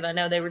perspective. I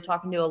know they were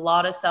talking to a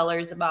lot of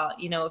sellers about,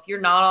 if you're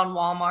not on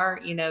Walmart,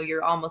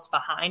 you're almost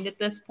behind at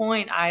this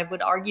point. I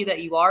would argue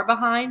that you are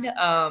behind.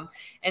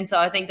 And so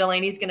I think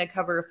Delaney's going to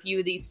cover a few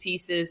of these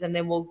pieces, and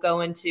then we'll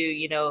go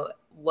into,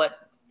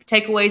 what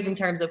takeaways in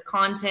terms of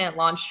content,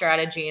 launch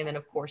strategy, and then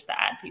of course the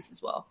ad piece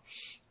as well.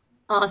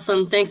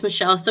 Awesome. Thanks,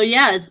 Michelle. So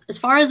as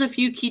far as a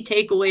few key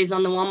takeaways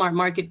on the Walmart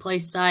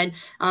marketplace side,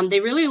 they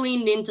really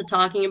leaned into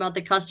talking about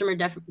the customer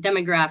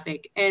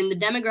demographic. And the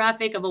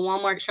demographic of a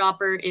Walmart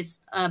shopper is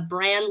a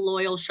brand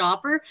loyal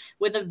shopper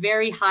with a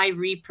very high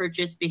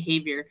repurchase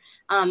behavior.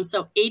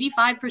 So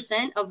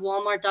 85% of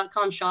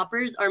Walmart.com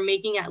shoppers are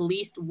making at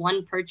least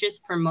one purchase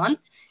per month,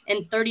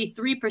 and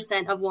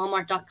 33% of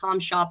Walmart.com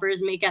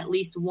shoppers make at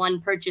least one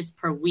purchase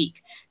per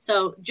week.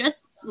 So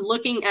just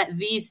looking at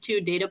these two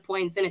data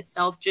points in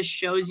itself just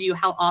shows you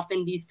how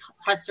often these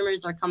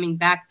customers are coming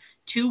back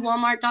to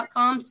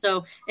Walmart.com.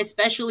 So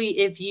especially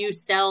if you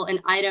sell an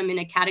item in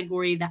a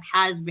category that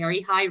has very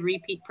high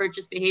repeat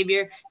purchase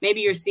behavior, maybe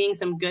you're seeing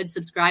some good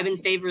subscribe and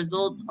save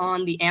results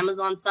on the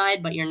Amazon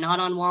side, but you're not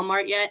on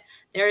Walmart yet,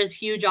 there is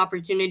huge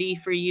opportunity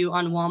for you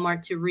on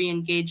Walmart to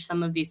re-engage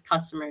some of these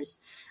customers.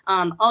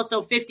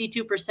 Also,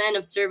 52%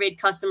 of surveyed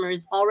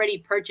customers already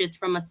purchased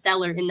from a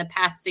seller in the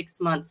past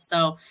 6 months.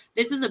 So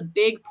this is a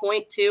big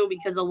point too,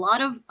 because a lot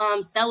of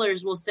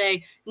sellers will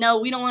say, no,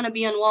 we don't want to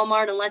be on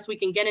Walmart unless we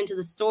can get into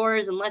the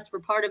stores, unless we're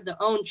part of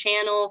the own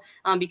channel,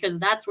 because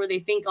that's where they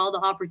think all the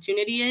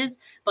opportunity is.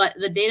 But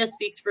the data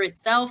speaks for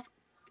itself.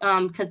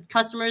 Because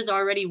customers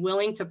are already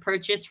willing to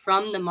purchase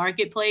from the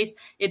marketplace.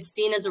 It's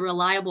seen as a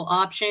reliable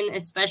option,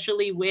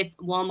 especially with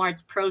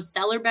Walmart's Pro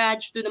Seller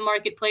Badge through the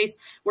marketplace,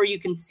 where you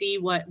can see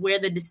where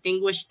the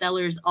distinguished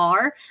sellers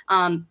are.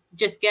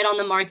 Just get on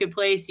the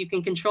marketplace. You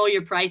can control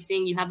your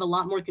pricing. You have a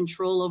lot more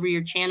control over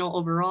your channel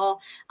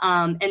overall.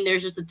 And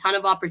there's just a ton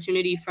of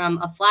opportunity from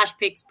a flash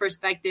picks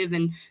perspective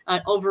and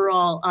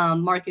overall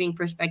marketing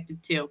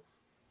perspective too.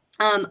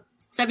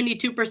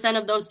 72%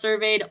 of those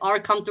surveyed are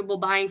comfortable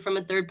buying from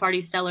a third-party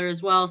seller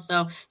as well.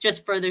 So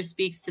just further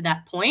speaks to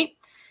that point.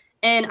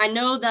 And I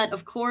know that,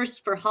 of course,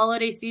 for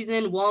holiday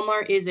season,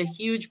 Walmart is a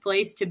huge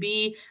place to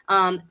be.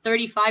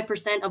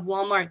 35% of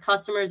Walmart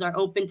customers are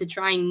open to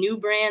trying new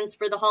brands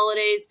for the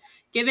holidays.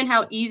 given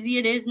how easy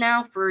it is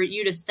now for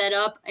you to set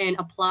up and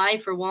apply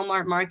for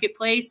Walmart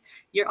Marketplace,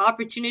 your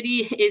opportunity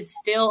is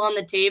still on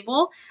the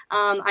table.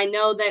 I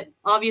know that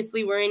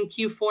obviously we're in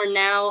Q4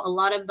 now. A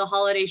lot of the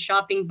holiday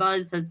shopping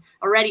buzz has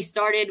already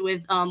started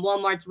with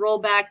Walmart's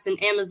rollbacks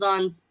and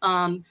Amazon's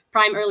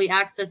Prime Early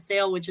Access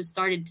sale, which has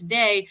started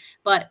today.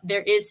 But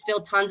there is still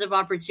tons of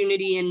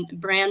opportunity, and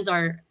brands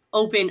are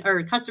open,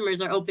 or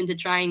customers are open to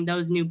trying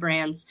those new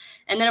brands.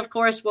 And then, of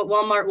course, what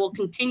Walmart will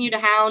continue to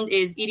hound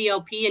is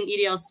EDLP and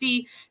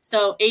EDLC.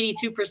 So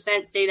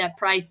 82% say that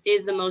price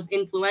is the most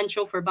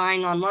influential for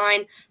buying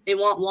online. They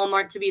want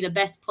Walmart to be the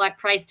best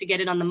price to get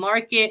it on the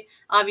market.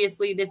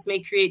 Obviously, this may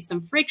create some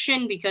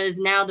friction because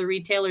now the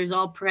retailers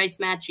all price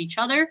match each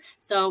other.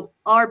 So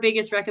our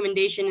biggest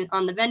recommendation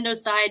on the Vendo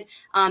side,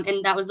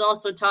 and that was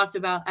also talked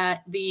about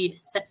at the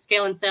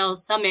Scale and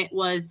Sales Summit,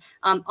 was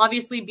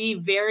obviously be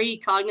very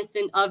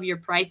cognizant of your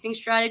pricing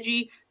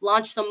strategy.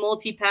 Launch some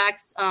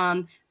multi-packs.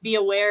 Be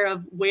aware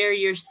of where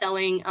you're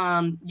selling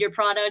your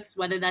products,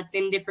 whether that's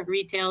in different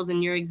retails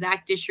and your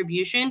exact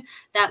distribution.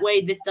 That way,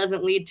 this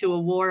doesn't lead to a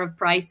war of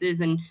prices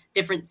and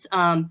different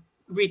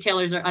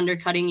retailers are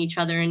undercutting each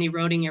other and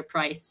eroding your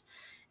price.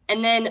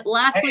 And then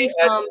lastly,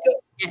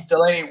 yes.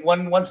 Delaney,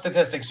 one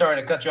statistic, sorry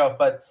to cut you off,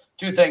 but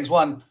two things.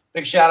 One,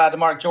 big shout out to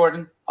Mark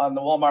Jordan on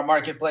the Walmart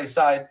Marketplace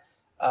side,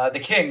 the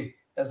king,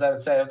 as I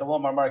would say, of the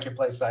Walmart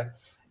Marketplace side.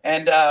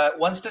 And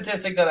one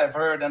statistic that I've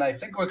heard, and I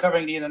think we're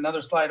covering it in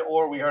another slide,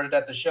 or we heard it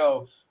at the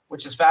show,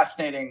 which is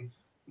fascinating.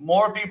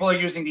 More people are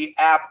using the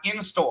app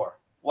in store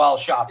while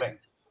shopping.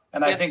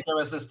 And I think there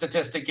was a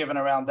statistic given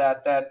around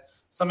that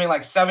something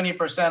like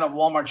 70% of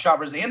Walmart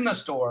shoppers in the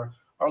store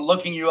are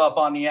looking you up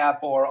on the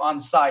app or on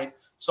site.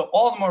 So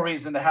all the more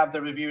reason to have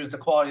the reviews, the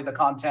quality of the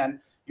content,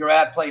 your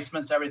ad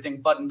placements,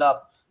 everything buttoned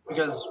up,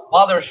 because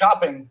while they're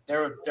shopping,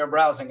 they're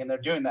browsing and they're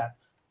doing that.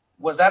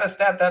 Was that a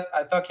stat that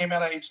I thought came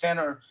out of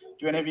H10, or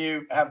do any of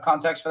you have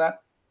context for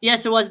that?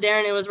 Yes, it was,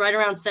 Darren. It was right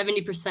around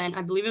 70%.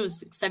 I believe it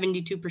was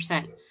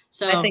 72%.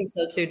 So I think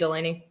so too,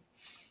 Delaney.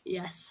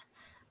 Yes.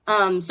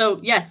 So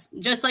yes,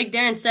 just like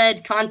Darren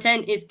said,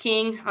 content is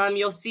king.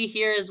 You'll see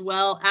here as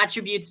well,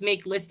 attributes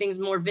make listings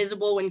more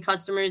visible when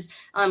customers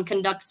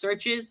conduct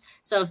searches.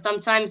 So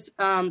sometimes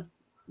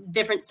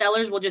different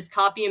sellers will just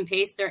copy and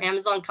paste their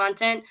Amazon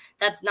content.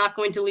 That's not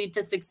going to lead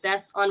to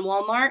success on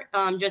Walmart,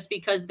 just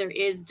because there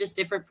is just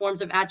different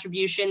forms of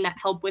attribution that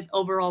help with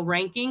overall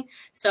ranking.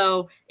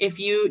 So if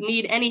you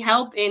need any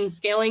help in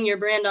scaling your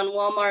brand on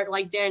Walmart,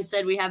 like Darren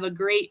said, we have a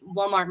great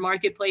Walmart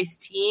Marketplace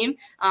team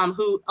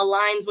who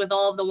aligns with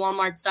all of the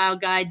Walmart style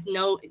guides,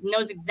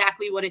 knows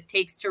exactly what it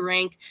takes to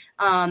rank,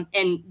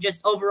 and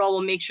just overall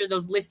will make sure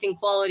those listing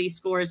quality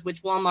scores,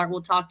 which Walmart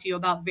will talk to you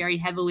about very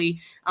heavily,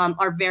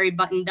 are very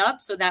buttoned up.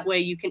 So that way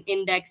you can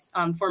index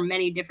for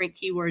many different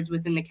keywords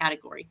within the category.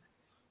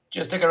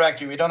 Just to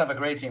correct you, we don't have a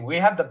great team. We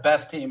have the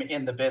best team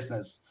in the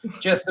business,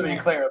 just to be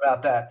clear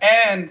about that.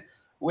 And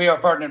we are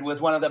partnered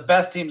with one of the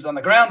best teams on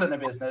the ground in the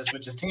business,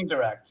 which is Team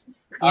Direct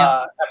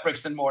at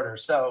Bricks and Mortar.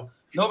 So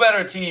no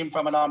better team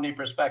from an Omni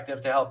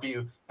perspective to help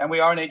you. And we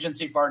are an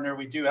agency partner.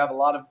 We do have a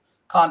lot of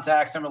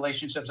contacts and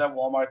relationships at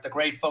Walmart, the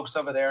great folks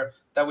over there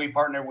that we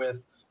partner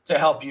with to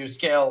help you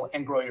scale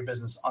and grow your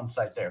business on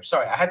site there.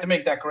 Sorry, I had to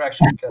make that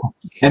correction.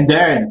 And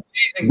Darren,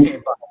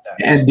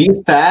 and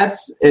these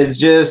stats is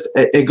just,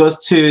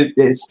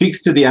 it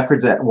speaks to the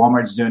efforts that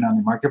Walmart's doing on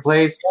the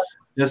marketplace,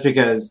 just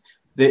because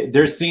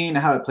they're seeing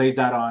how it plays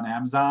out on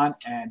Amazon,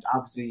 and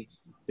obviously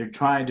they're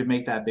trying to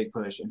make that big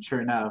push. And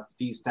sure enough,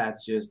 these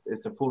stats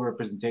it's a full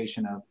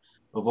representation of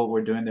what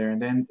we're doing there.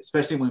 And then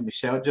especially when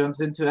Michelle jumps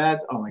into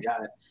ads, oh my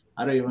God,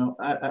 I don't even.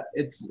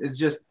 It's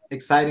just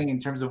exciting in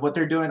terms of what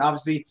they're doing.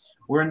 Obviously,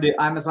 we're on the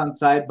Amazon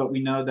side, but we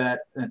know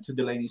that to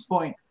Delaney's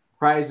point,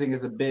 pricing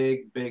is a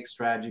big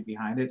strategy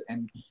behind it.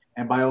 And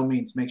by all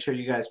means, make sure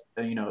you guys,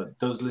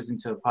 those listening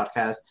to the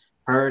podcast,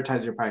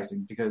 prioritize your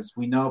pricing, because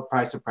we know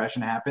price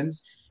suppression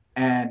happens.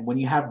 And when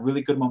you have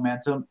really good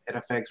momentum, it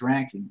affects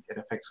ranking, it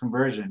affects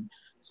conversion.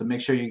 So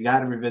make sure you got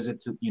to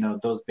revisit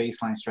those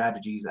baseline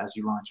strategies as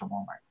you launch on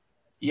Walmart.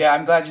 Yeah,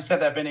 I'm glad you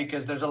said that, Vinny,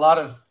 because there's a lot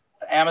of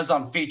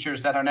Amazon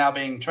features that are now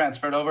being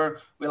transferred over.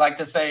 We like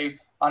to say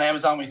on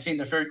Amazon, we've seen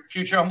the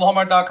future on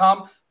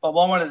Walmart.com, but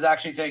Walmart is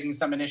actually taking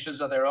some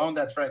initiatives of their own.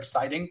 That's very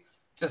exciting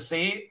to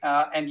see.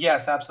 And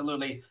yes,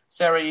 absolutely.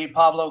 Sarah,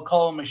 Pablo,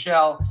 Cole,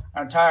 Michelle,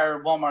 our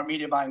entire Walmart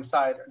media buying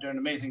side are doing an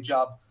amazing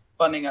job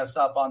funding us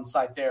up on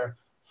site there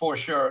for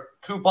sure.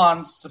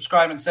 Coupons,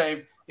 subscribe and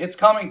save. It's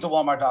coming to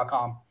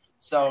Walmart.com.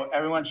 So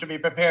everyone should be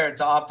prepared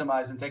to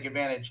optimize and take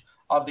advantage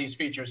of these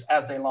features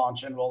as they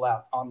launch and roll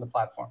out on the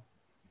platform.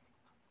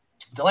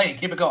 Delaney,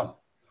 keep it going.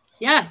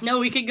 Yeah, no,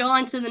 we could go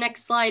on to the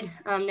next slide,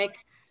 Nick.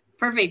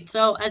 Perfect.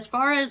 So as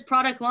far as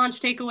product launch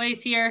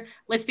takeaways here,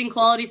 listing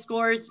quality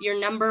scores, your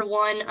number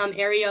one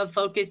area of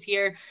focus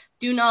here.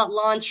 Do not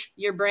launch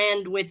your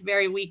brand with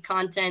very weak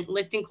content.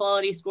 Listing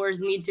quality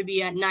scores need to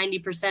be at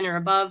 90% or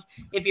above.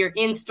 If you're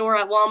in store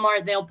at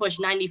Walmart, they'll push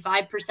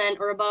 95%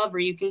 or above, or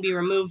you can be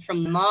removed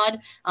from the mod.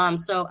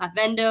 So at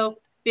Vendo,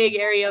 big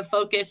area of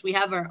focus. We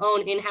have our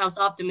own in-house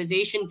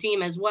optimization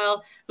team as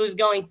well, who's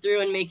going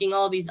through and making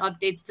all these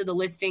updates to the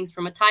listings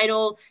from a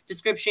title,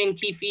 description,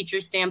 key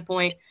feature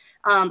standpoint.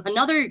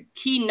 Another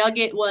key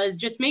nugget was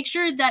just make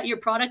sure that your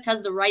product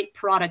has the right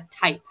product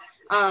type.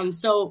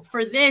 So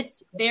for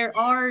this, there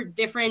are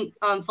different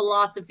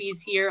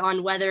philosophies here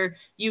on whether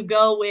you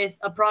go with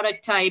a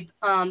product type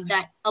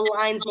that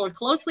aligns more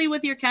closely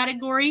with your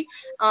category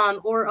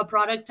or a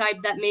product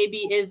type that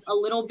maybe is a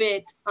little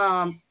bit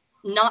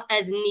not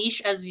as niche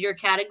as your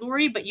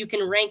category, but you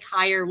can rank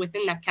higher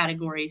within that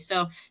category.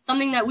 So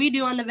something that we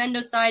do on the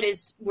Vendo side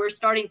is we're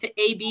starting to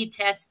A/B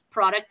test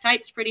product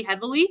types pretty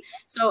heavily.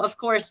 So of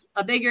course,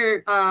 a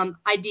bigger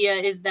idea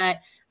is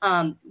that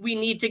we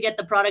need to get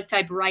the product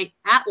type right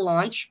at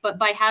launch, but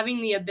by having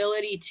the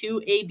ability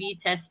to A/B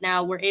test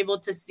now, we're able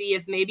to see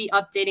if maybe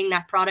updating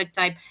that product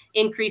type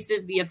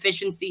increases the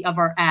efficiency of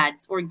our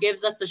ads or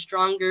gives us a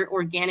stronger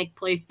organic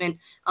placement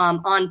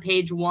on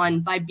page one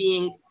by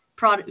being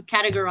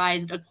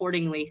categorized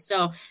accordingly.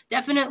 So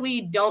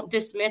definitely don't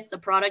dismiss the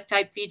product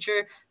type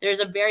feature.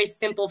 There's a very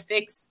simple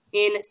fix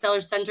in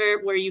Seller Center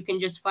where you can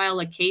just file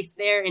a case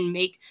there and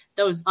make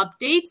those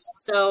updates.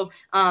 So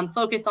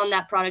focus on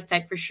that product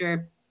type for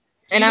sure.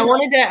 And I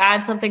wanted to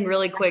add something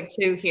really quick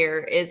too here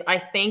is I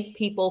think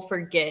people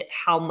forget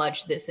how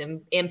much this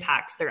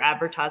impacts their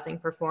advertising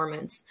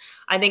performance.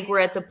 I think we're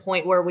at the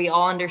point where we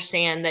all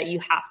understand that you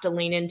have to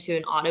lean into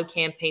an auto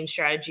campaign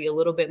strategy a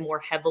little bit more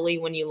heavily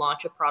when you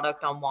launch a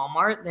product on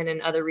Walmart than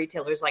in other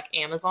retailers like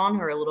Amazon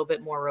who are a little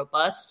bit more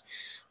robust.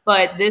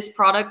 But this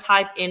product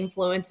type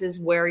influences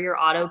where your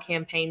auto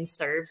campaign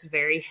serves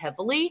very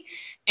heavily.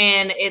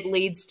 And it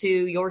leads to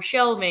your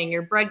shelving,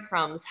 your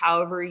breadcrumbs,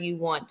 however you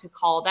want to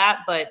call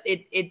that. But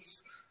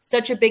it's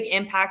such a big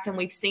impact. And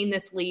we've seen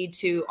this lead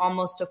to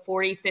almost a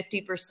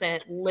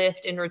 40-50%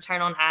 lift in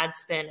return on ad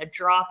spend, a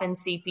drop in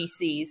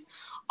CPCs,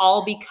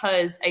 all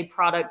because a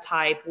product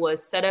type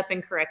was set up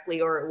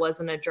incorrectly or it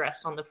wasn't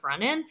addressed on the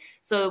front end.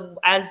 So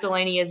as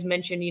Delaney has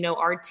mentioned,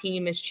 our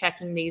team is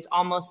checking these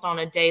almost on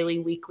a daily,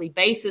 weekly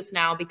basis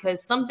now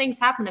because some things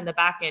happen in the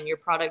back end. Your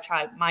product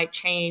type might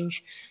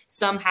change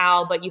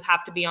somehow, but you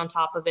have to be on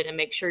top of it and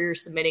make sure you're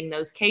submitting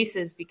those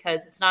cases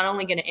because it's not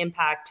only going to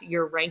impact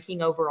your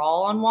ranking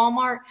overall on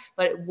Walmart,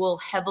 but it will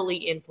heavily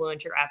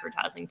influence your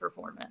advertising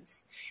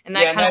performance. And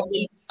that kind of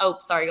leads. Oh,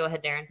 sorry. Go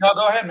ahead, Darren. No,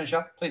 go ahead,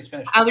 Michelle. Please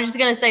finish. I was just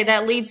going to say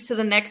that leads to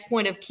the next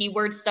point of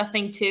keyword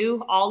stuffing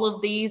too. All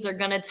of these are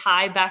going to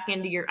tie back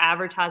into your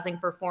advertising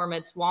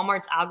performance.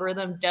 Walmart's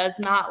algorithm does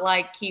not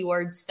like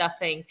keyword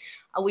stuffing.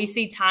 We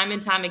see time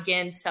and time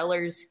again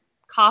sellers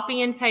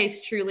copy and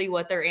paste truly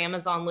what their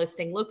Amazon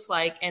listing looks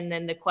like. And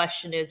then the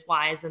question is,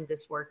 why isn't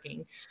this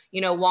working?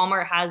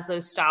 Walmart has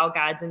those style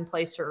guides in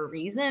place for a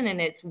reason, and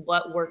it's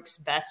what works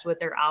best with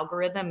their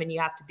algorithm. And you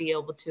have to be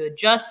able to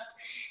adjust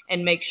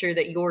and make sure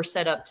that you're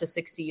set up to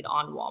succeed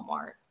on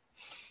Walmart.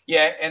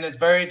 Yeah, and it's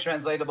very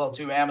translatable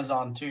to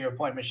Amazon, to your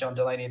point, Michelle and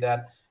Delaney,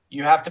 that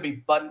you have to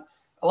be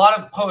a lot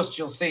of posts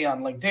you'll see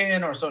on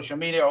LinkedIn or social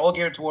media are all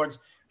geared towards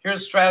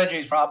here's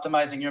strategies for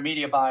optimizing your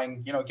media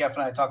buying. Geff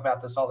and I talk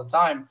about this all the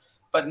time,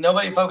 but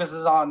nobody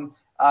focuses on,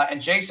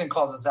 and Jason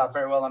calls this out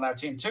very well on our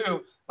team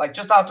too, like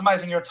just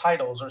optimizing your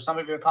titles or some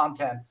of your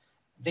content,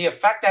 the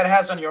effect that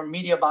has on your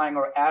media buying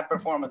or ad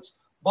performance,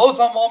 both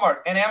on Walmart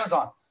and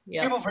Amazon.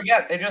 Yep. People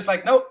forget. They're just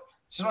like, nope,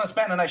 just want to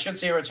spend and I should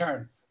see a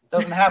return.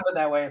 Doesn't happen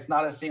that way. It's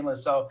not as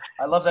seamless. So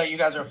I love that you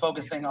guys are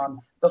focusing on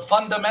the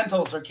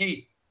fundamentals are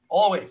key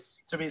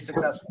always to be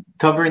successful.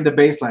 Covering the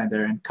baseline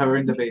there and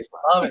covering the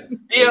baseline. Love it.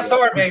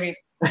 VSR, baby.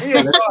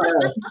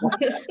 VSR.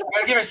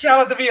 Gotta give a shout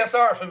out to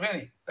VSR for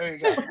Vinny. There you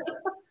go.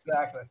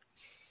 Exactly.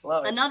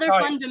 Love it. Another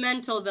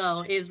fundamental,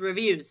 though, is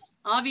reviews.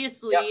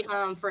 Obviously,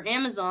 Yep. For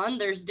Amazon,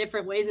 there's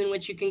different ways in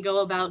which you can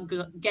go about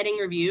getting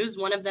reviews.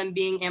 One of them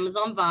being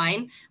Amazon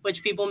Vine,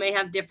 which people may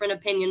have different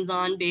opinions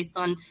on based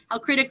on how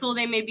critical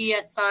they may be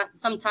at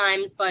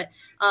sometimes. But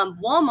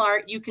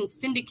Walmart, you can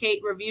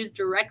syndicate reviews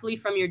directly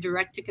from your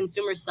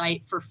direct-to-consumer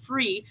site for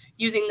free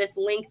using this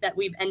link that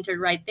we've entered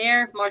right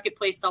there,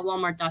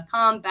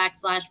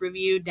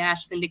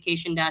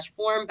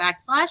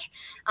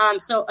 marketplace.walmart.com/review-syndication-form/.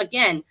 So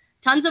again,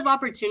 tons of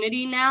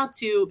opportunity now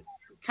to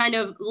kind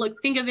of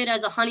think of it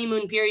as a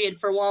honeymoon period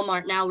for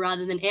Walmart now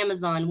rather than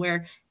Amazon,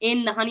 where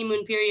in the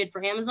honeymoon period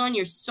for Amazon,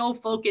 you're so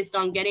focused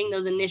on getting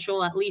those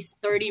initial at least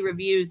 30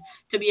 reviews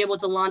to be able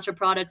to launch a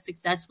product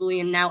successfully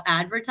and now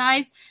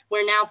advertise,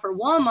 where now for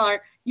Walmart,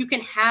 you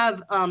can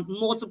have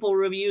multiple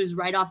reviews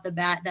right off the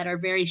bat that are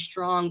very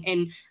strong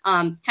and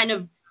kind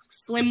of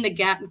slim the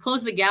gap,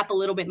 close the gap a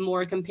little bit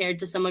more compared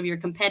to some of your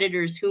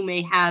competitors who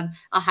may have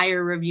a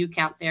higher review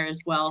count there as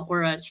well,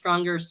 or a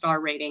stronger star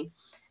rating.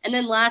 And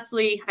then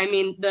lastly,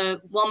 the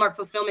Walmart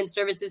Fulfillment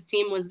Services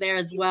team was there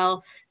as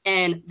well.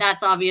 And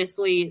that's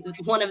obviously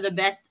one of the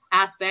best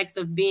aspects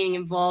of being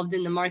involved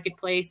in the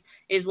marketplace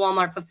is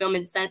Walmart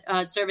Fulfillment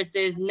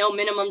Services. No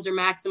minimums or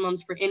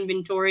maximums for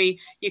inventory.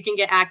 You can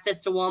get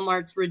access to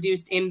Walmart's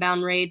reduced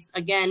inbound rates.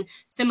 Again,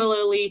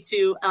 similarly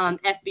to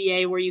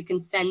FBA, where you can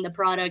send the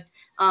product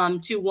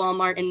to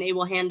Walmart and they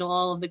will handle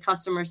all of the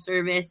customer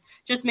service.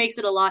 Just makes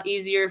it a lot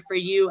easier for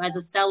you as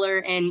a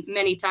seller, and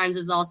many times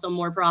is also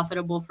more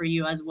profitable for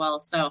you as well.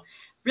 So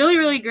really,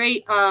 really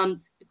great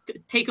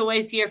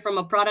takeaways here from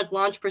a product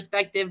launch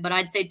perspective. But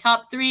I'd say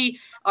top 3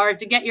 are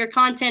to get your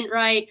content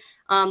right,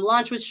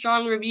 launch with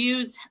strong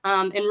reviews,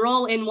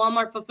 enroll in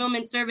Walmart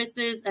Fulfillment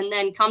Services, and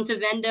then come to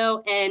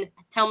Vendo and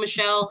tell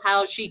Michelle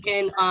how she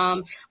can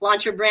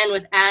launch her brand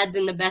with ads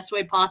in the best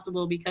way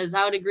possible, because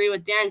I would agree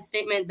with Darren's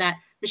statement that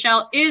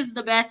Michelle is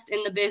the best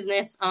in the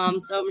business.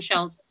 So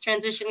Michelle,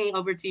 transitioning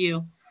over to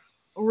you.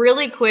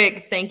 Really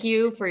quick, thank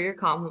you for your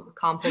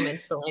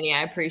compliments, Delaney.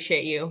 I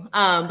appreciate you.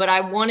 But I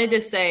wanted to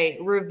say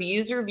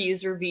reviews.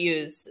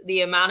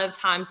 The amount of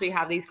times we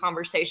have these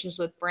conversations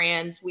with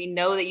brands, we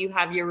know that you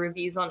have your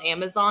reviews on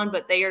Amazon,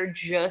 but they are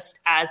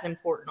just as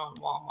important on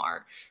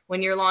Walmart.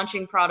 When you're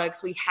launching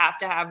products, we have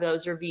to have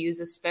those reviews,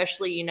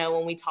 especially,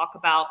 when we talk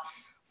about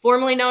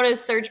formerly known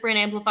as search brand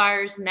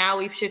amplifiers. Now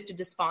we've shifted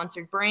to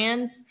sponsored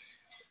brands.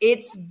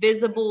 It's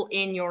visible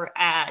in your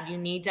ad. You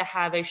need to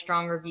have a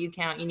strong review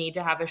count. You need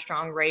to have a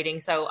strong rating.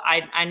 So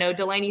I know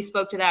Delaney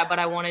spoke to that, but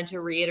I wanted to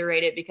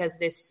reiterate it because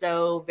it is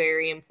so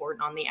very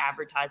important on the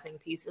advertising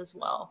piece as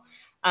well.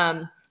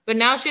 But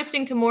now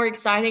shifting to more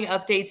exciting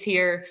updates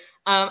here,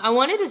 I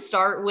wanted to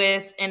start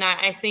with, and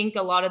I think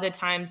a lot of the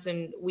times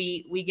and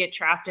we get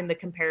trapped in the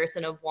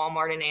comparison of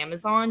Walmart and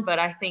Amazon, but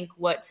I think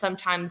what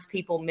sometimes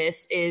people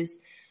miss is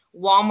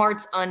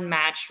Walmart's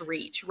unmatched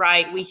reach,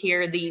 right? We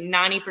hear the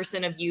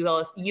 90% of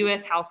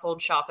U.S.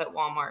 households shop at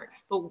Walmart.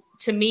 But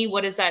to me,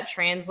 what does that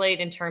translate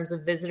in terms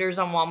of visitors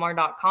on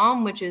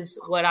Walmart.com, which is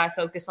what I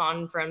focus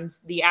on from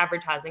the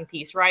advertising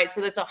piece, right?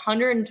 So that's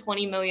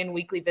 120 million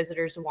weekly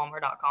visitors to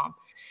Walmart.com.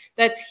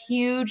 That's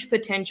huge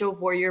potential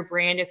for your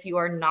brand if you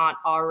are not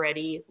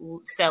already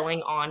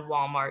selling on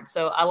Walmart.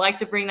 So I like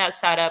to bring that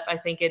stat up. I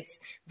think it's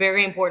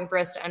very important for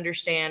us to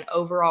understand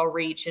overall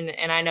reach.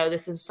 And I know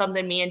this is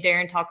something me and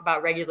Darren talk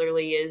about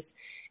regularly is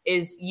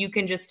you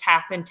can just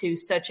tap into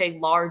such a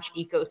large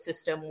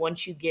ecosystem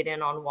once you get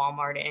in on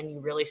Walmart and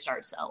you really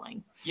start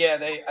selling. Yeah,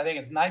 I think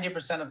it's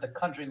 90% of the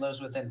country lives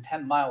within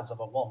 10 miles of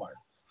a Walmart.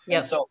 Yep.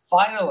 And so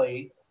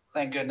finally,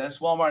 thank goodness,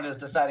 Walmart is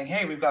deciding,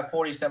 hey, we've got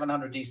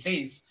 4,700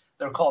 DCs.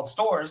 They're called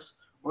stores.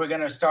 We're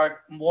going to start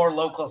more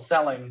local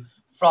selling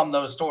from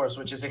those stores,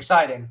 which is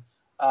exciting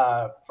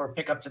for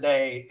Pickup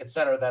Today, et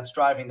cetera. That's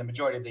driving the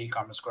majority of the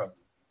e-commerce growth.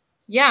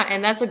 Yeah,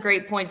 and that's a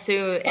great point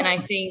too. And I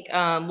think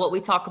what we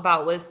talk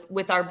about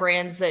with our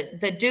brands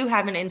that do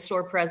have an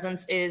in-store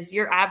presence is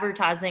your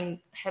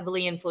advertising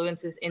heavily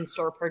influences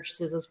in-store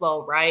purchases as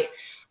well, right?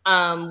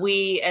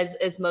 We,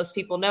 as most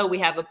people know, we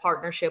have a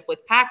partnership with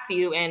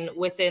PackView, and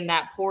within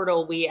that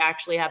portal, we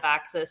actually have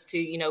access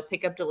to,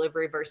 pickup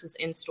delivery versus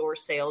in-store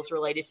sales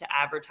related to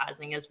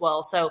advertising as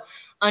well. So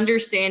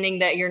understanding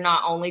that you're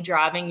not only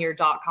driving your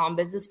 .com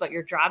business, but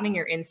you're driving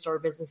your in-store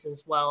business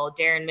as well.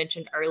 Darren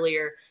mentioned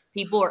earlier,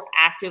 people are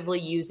actively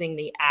using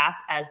the app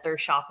as they're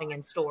shopping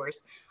in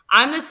stores.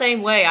 I'm the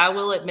same way. I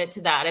will admit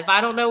to that. If I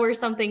don't know where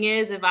something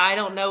is, if I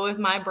don't know if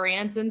my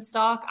brand's in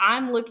stock,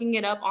 I'm looking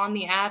it up on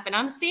the app and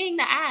I'm seeing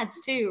the ads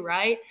too,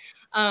 right?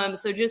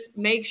 So just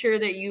make sure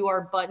that you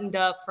are buttoned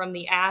up from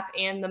the app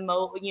and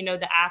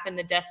the app and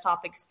the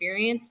desktop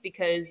experience,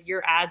 because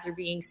your ads are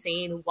being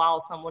seen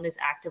while someone is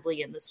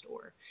actively in the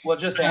store. Well,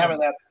 just to hammer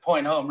that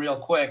point home real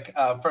quick,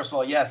 first of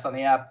all, yes, on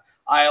the app,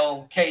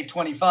 aisle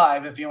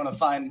K25, if you want to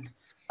find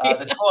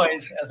the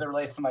toys as it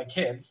relates to my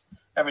kids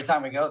every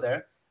time we go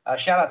there.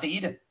 Shout out to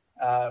Eden,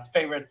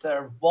 favorite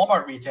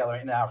Walmart retailer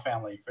in our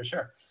family for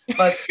sure.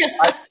 But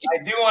I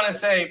do want to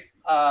say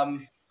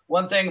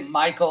one thing,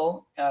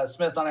 Michael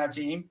Smith on our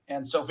team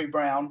and Sophie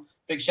Brown,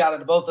 big shout out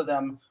to both of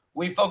them.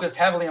 We focused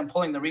heavily on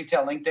pulling the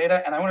retail link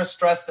data. And I want to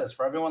stress this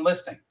for everyone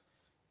listening.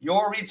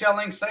 Your retail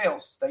link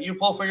sales that you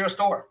pull for your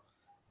store,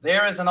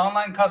 there is an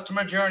online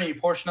customer journey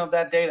portion of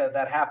that data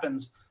that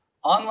happens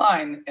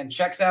online and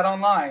checks out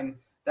online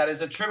that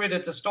is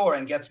attributed to store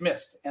and gets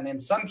missed. And in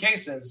some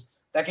cases,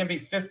 that can be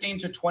 15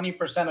 to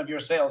 20% of your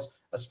sales,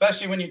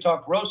 especially when you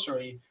talk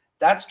grocery.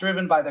 That's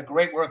driven by the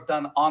great work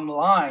done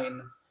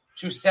online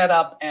to set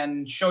up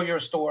and show your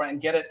store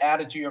and get it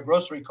added to your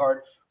grocery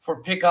cart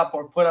for pickup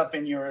or put up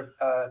in your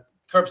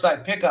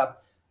curbside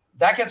pickup.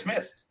 That gets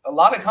missed. A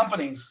lot of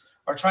companies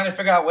are trying to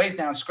figure out ways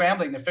now and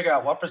scrambling to figure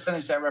out what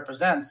percentage that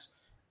represents.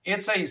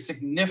 It's a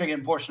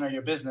significant portion of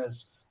your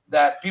business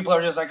that people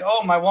are just like,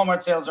 oh, my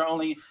Walmart sales are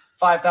only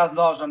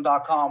 $5,000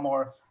 on .com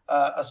or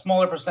a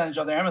smaller percentage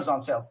of their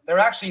Amazon sales. They're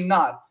actually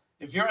not.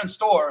 If you're in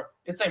store,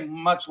 it's a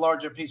much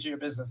larger piece of your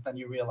business than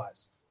you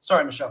realize.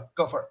 Sorry, Michelle,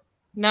 go for it.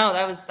 No,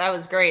 that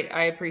was great.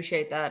 I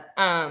appreciate that.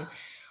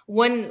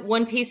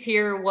 One piece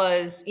here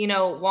was,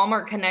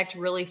 Walmart Connect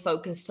really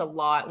focused a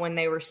lot when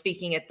they were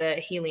speaking at the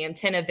Helium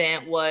 10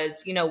 event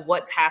was,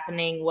 what's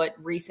happening, what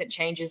recent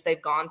changes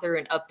they've gone through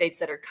and updates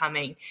that are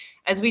coming.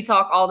 As we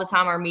talk all the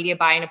time, our media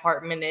buying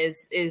department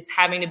is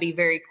having to be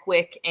very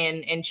quick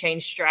and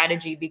change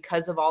strategy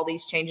because of all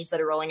these changes that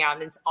are rolling out.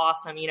 And it's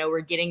awesome. We're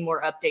getting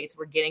more updates.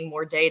 We're getting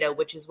more data,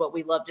 which is what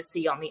we love to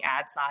see on the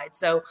ad side.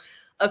 So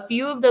a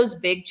few of those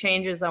big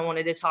changes I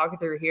wanted to talk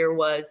through here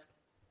was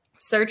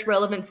search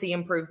relevancy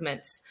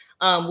improvements.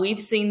 We've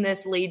seen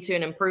this lead to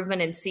an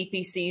improvement in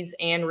CPCs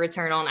and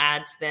return on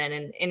ad spend.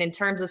 And in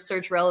terms of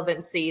search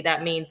relevancy,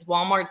 that means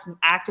Walmart's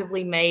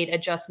actively made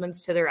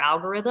adjustments to their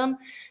algorithm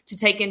to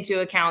take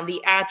into account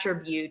the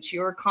attributes,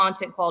 your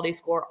content quality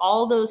score,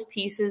 all those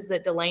pieces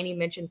that Delaney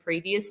mentioned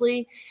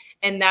previously.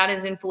 And that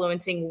is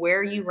influencing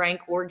where you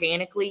rank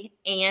organically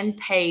and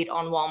paid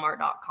on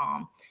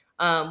Walmart.com.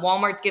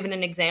 Walmart's given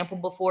an example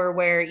before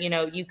where,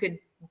 you could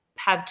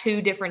have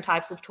two different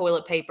types of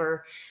toilet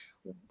paper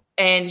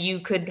and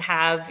you could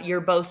have, you're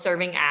both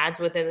serving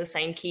ads within the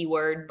same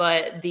keyword,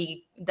 but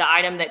the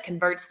item that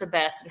converts the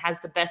best and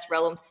has the best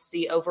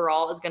relevancy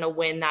overall is going to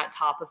win that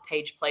top of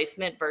page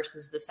placement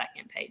versus the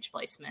second page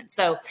placement.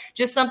 So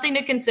just something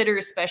to consider,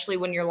 especially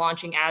when you're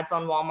launching ads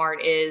on Walmart,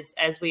 is,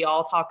 as we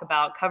all talk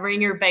about,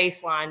 covering your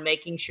baseline,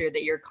 making sure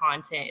that your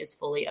content is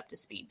fully up to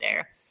speed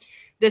there.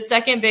 The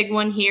second big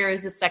one here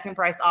is the second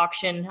price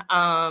auction.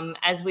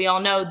 As we all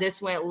know,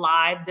 this went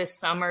live this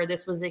summer.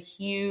 This was a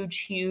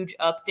huge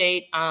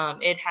update.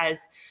 It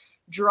has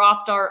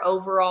dropped our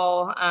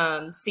overall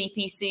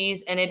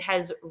CPCs, and it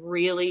has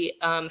really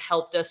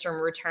helped us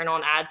from return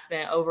on ad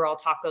spend overall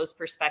tacos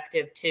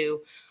perspective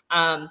too.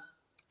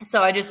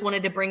 So I just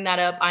wanted to bring that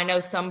up. I know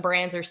some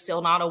brands are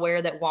still not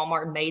aware that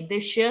Walmart made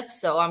this shift,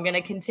 so I'm going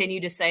to continue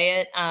to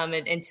say it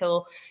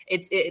until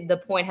the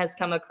point has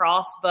come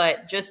across.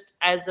 But just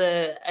as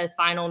a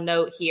final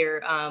note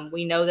here,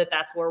 we know that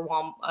that's where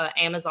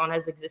Amazon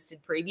has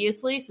existed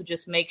previously, so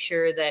just make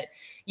sure that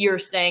you're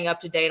staying up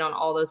to date on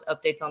all those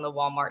updates on the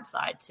Walmart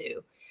side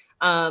too.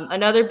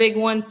 Another big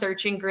one,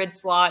 searching grid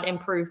slot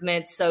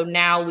improvements. So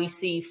now we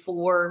see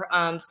 4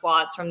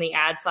 slots from the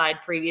ad side.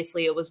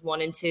 Previously, it was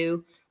 1 and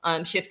 2.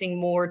 Shifting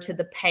more to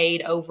the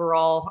paid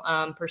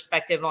overall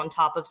perspective on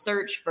top of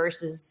search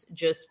versus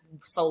just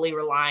solely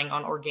relying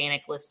on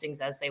organic listings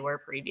as they were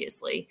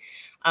previously.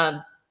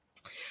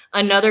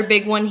 Another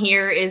big one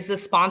here is the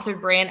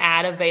sponsored brand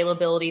ad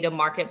availability to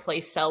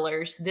marketplace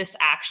sellers. This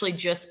actually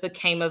just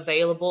became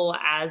available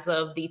as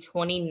of the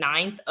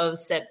 29th of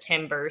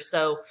September.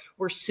 So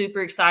we're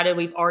super excited.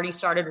 We've already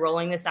started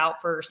rolling this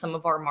out for some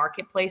of our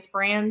marketplace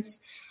brands.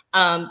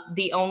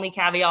 The only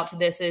caveat to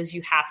this is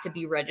you have to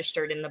be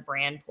registered in the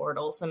brand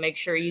portal. So make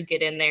sure you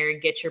get in there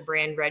and get your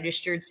brand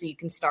registered so you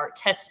can start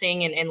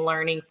testing and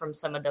learning from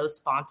some of those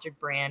sponsored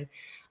brand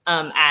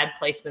ad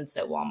placements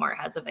that Walmart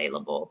has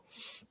available.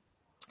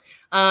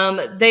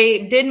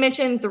 They did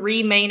mention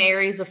 3 main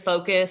areas of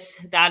focus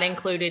that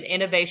included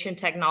innovation,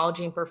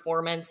 technology, and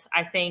performance.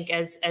 I think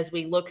as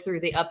we look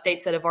through the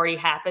updates that have already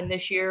happened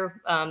this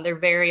year, they're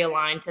very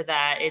aligned to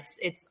that.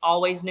 It's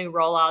always new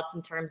rollouts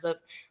in terms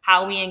of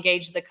how we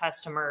engage the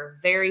customer,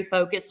 very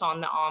focused on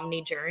the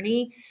omni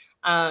journey.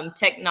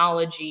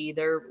 Technology,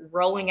 they're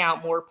rolling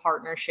out more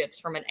partnerships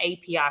from an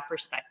API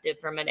perspective,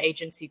 from an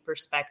agency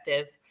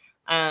perspective.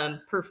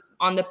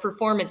 On the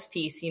performance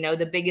piece,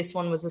 the biggest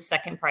one was the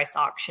second price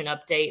auction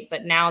update,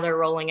 but now they're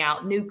rolling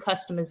out new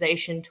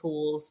customization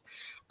tools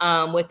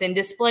within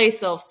display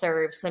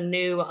self-serve, some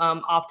new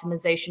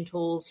optimization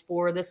tools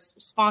for the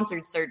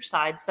sponsored search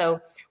side. So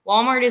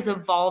Walmart is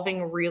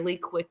evolving really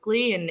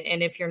quickly. And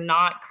if you're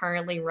not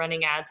currently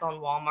running ads on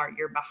Walmart,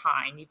 you're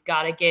behind. You've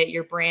got to get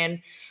your brand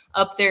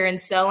up there and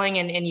selling,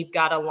 and you've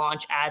got to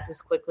launch ads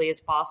as quickly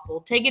as possible.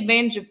 Take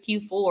advantage of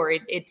Q4.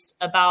 It's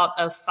about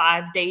a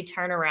 5-day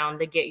turnaround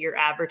to get your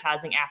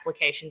advertising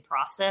application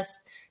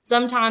processed.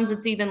 Sometimes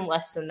it's even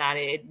less than that.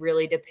 It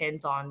really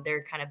depends on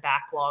their kind of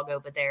backlog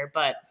over there.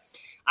 But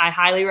I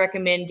highly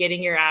recommend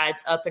getting your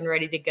ads up and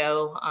ready to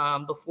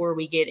go before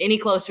we get any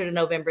closer to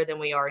November than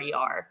we already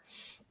are.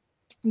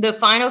 The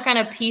final kind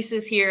of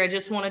pieces here I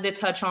just wanted to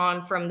touch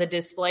on from the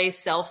display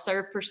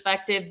self-serve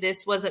perspective.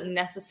 This wasn't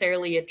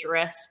necessarily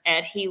addressed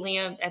at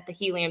the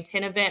Helium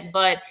 10 event,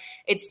 but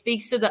it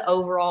speaks to the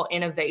overall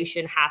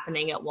innovation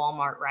happening at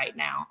Walmart right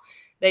now.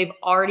 They've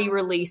already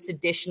released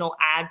additional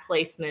ad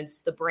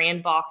placements, the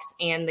brand box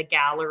and the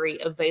gallery,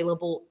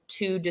 available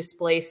to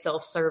display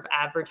self-serve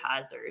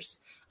advertisers.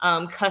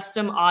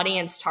 Custom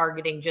audience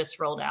targeting just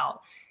rolled out.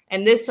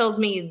 And this tells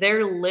me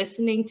they're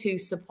listening to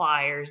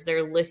suppliers.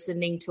 They're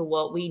listening to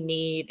what we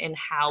need and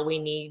how we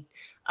need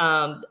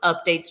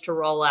updates to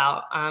roll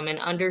out, and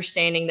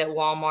understanding that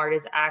Walmart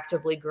is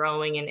actively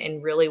growing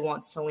and really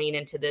wants to lean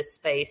into this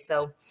space.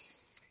 So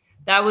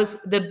that was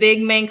the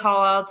big main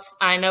call outs.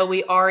 I know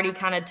we already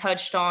kind of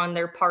touched on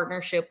their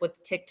partnership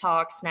with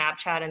TikTok,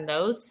 Snapchat, and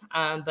those.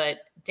 But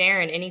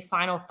Darren, any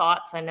final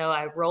thoughts? I know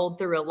I rolled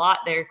through a lot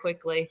there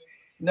quickly.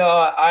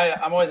 No,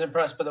 I'm always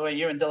impressed by the way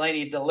you and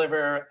Delaney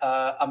deliver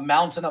a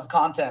mountain of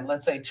content.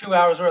 Let's say 2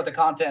 hours worth of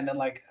content in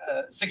like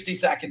 60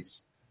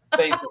 seconds,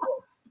 basically.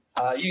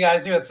 You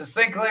guys do it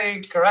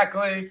succinctly,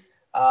 correctly.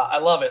 I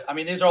love it. I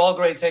mean, these are all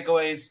great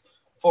takeaways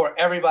for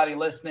everybody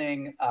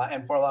listening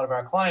and for a lot of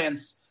our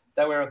clients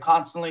that we're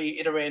constantly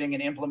iterating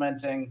and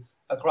implementing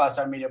across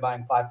our media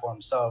buying platform.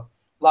 So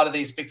a lot of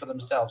these speak for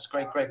themselves.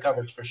 Great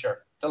coverage for sure.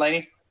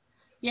 Delaney?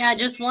 Yeah,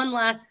 just one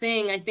last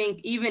thing. I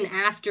think even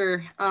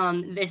after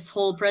this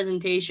whole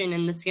presentation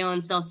and the Scale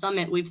and Sell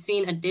Summit, we've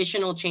seen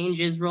additional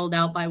changes rolled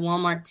out by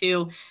Walmart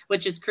too,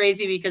 which is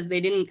crazy because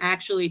they didn't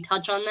actually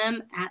touch on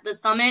them at the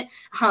summit,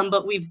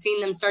 but we've seen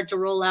them start to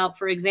roll out.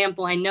 For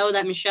example, I know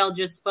that Michelle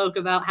just spoke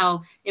about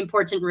how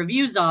important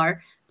reviews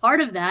are. Part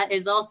of that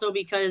is also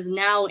because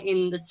now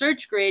in the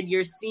search grid,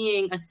 you're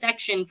seeing a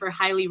section for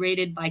highly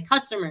rated by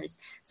customers.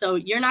 So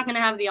you're not going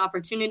to have the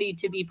opportunity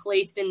to be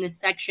placed in this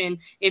section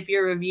if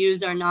your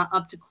reviews are not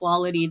up to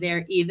quality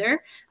there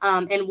either.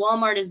 And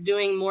Walmart is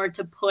doing more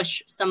to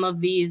push some of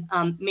these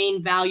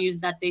main values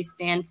that they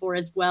stand for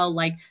as well.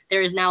 Like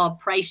there is now a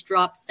price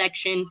drop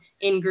section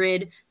in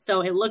grid.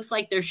 So it looks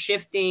like they're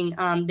shifting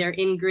their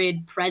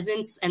in-grid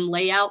presence and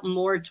layout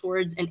more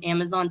towards an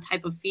Amazon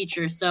type of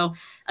feature. So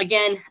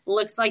again,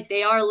 looks like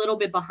they are a little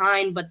bit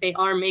behind, but they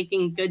are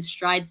making good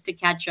strides to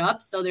catch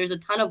up. So there's a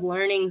ton of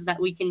learnings that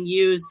we can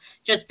use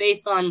just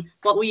based on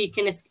what we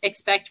can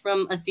expect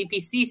from a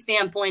CPC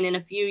standpoint in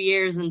a few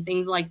years and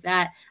things like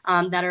that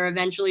that are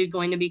eventually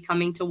going to be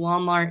coming to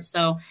Walmart.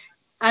 So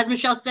as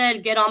Michelle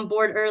said, get on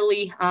board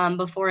early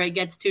before it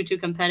gets too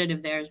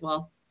competitive there as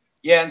well.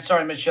 Yeah, and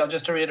sorry, Michelle,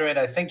 just to reiterate,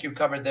 I think you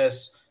covered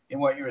this in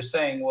what you were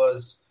saying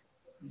was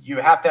you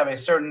have to have a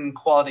certain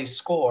quality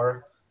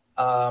score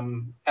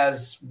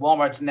as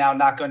Walmart's now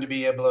not going to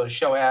be able to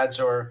show ads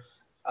or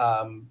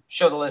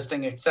show the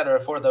listing, et cetera,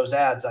 for those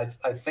ads,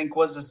 I think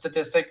was the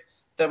statistic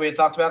that we had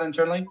talked about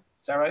internally.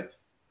 Is that right?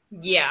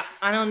 Yeah,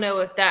 I don't know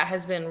if that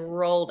has been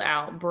rolled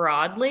out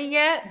broadly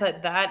yet,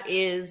 but that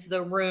is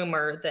the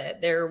rumor that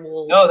there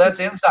will. No,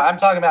 that's inside. I'm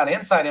talking about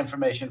inside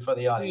information for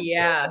the audience.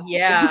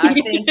 Yeah. I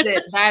think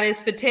that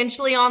is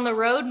potentially on the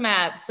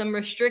roadmap. Some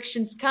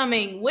restrictions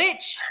coming,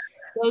 which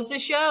goes to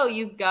show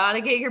you've got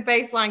to get your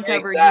baseline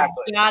covered.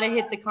 Exactly. You've got to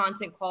hit the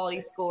content quality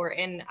score.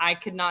 And I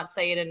could not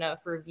say it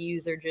enough.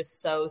 Reviews are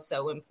just so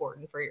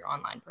important for your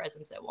online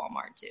presence at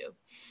Walmart too.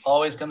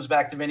 Always comes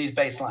back to Vinny's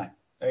baseline.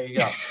 There you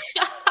go.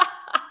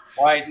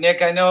 All right,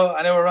 Nick, I know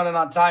we're running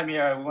on time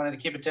here. We wanted to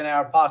keep it to an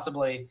hour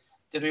possibly.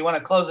 Did we want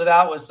to close it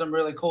out with some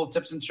really cool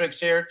tips and tricks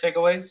here,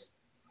 takeaways?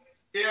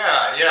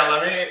 Yeah.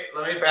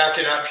 Let me back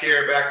it up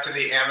here, back to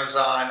the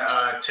Amazon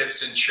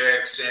tips and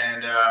tricks.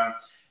 And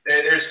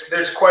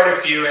there's quite a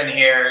few in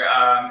here.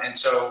 And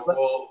so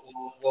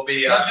we'll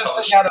be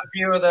pick out a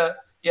few of the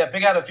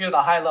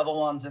high level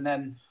ones, and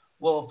then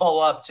we'll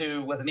follow up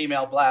with an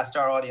email blast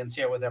our audience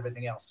here with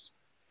everything else.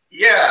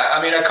 Yeah, I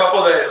mean, a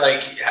couple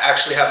that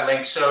actually have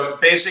links. So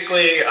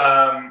basically,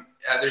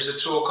 there's a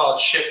tool called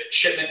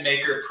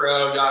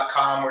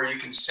shipmentmakerpro.com where you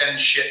can send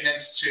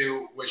shipments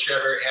to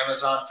whichever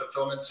Amazon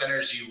fulfillment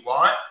centers you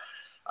want.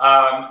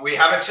 We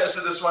haven't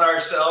tested this one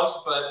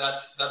ourselves, but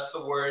that's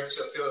the word.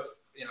 So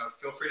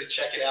feel free to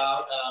check it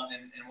out,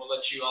 and we'll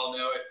let you all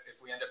know if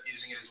we end up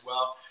using it as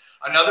well.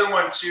 Another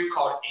one too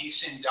called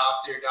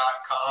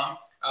asindoctor.com.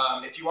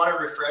 If you want to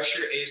refresh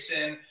your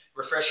ASIN,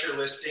 refresh your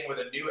listing with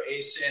a new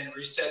ASIN,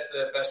 reset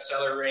the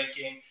bestseller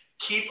ranking,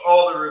 keep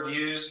all the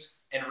reviews,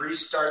 and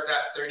restart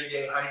that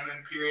 30-day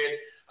honeymoon period.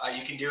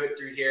 You can do it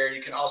through here.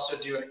 You can also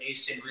do an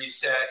ASIN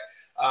reset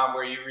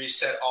where you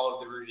reset all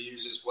of the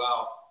reviews as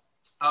well.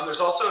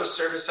 There's also a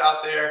service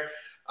out there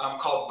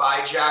called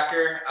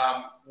Buyjacker.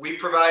 We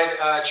provide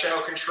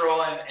channel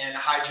control and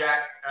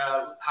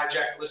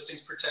hijack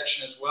listings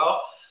protection as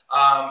well.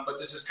 But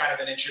this is kind of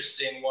an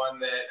interesting one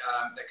that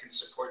can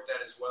support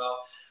that as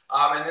well.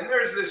 And then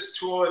there's this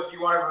tool if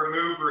you want to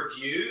remove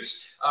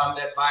reviews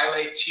that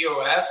violate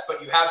TOS,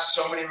 but you have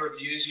so many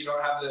reviews, you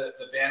don't have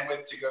the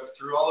bandwidth to go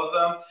through all of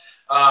them.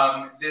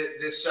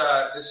 This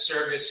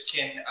service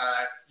can,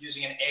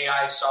 using an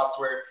AI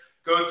software,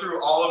 go through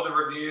all of the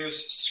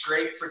reviews,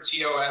 scrape for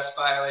TOS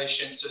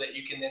violations so that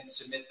you can then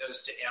submit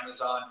those to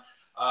Amazon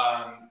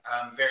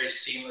very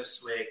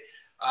seamlessly.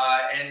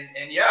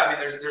 And yeah, I mean,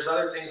 there's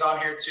other things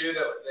on here too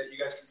that you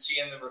guys can see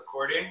in the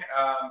recording.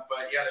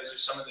 But yeah, those are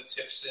some of the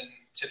tips and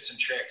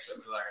tricks that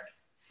we learned.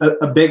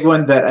 A big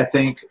one that I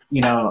think,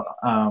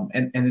 and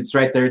it's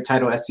right there,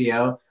 title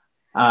SEO.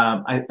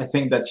 I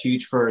think that's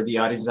huge for the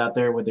audience out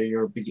there, whether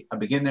you're a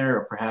beginner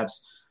or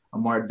perhaps a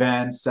more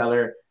advanced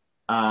seller.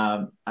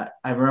 I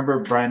remember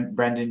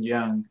Brandon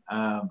Young,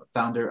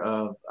 founder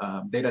of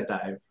Data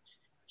Dive.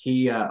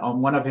 He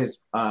on one of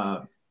his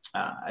I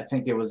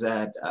think it was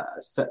at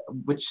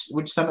which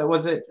summit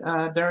was it?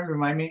 Darren,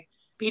 remind me.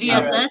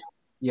 BDSS.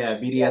 Yeah,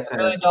 BDSS. $1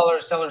 million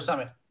seller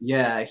summit.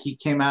 Yeah, he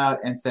came out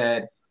and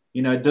said,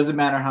 it doesn't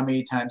matter how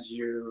many times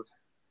you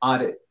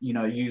audit,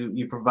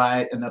 you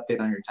provide an update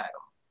on your title,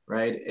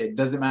 right? It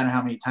doesn't matter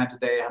how many times a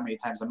day, how many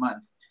times a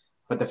month,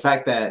 but the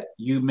fact that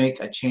you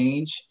make a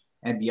change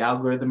and the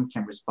algorithm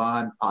can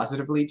respond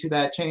positively to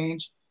that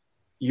change,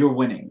 you're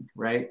winning,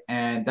 right?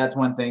 And that's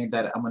one thing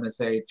that I'm going to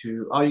say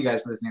to all you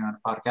guys listening on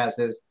the podcast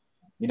is,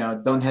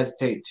 don't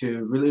hesitate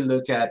to really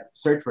look at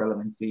search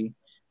relevancy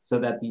so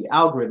that the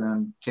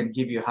algorithm can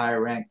give you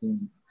higher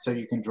ranking so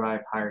you can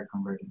drive higher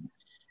conversion.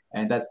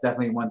 And that's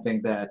definitely one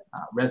thing that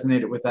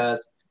resonated with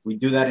us. We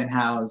do that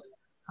in-house.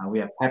 We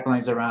have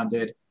pipelines around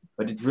it,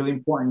 but it's really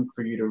important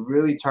for you to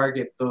really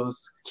target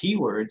those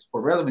keywords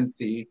for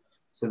relevancy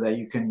so that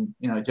you can,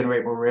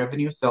 generate more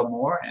revenue, sell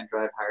more, and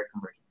drive higher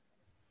conversion.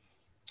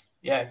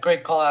 Yeah,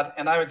 great call out.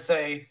 And I would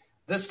say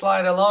this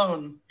slide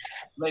alone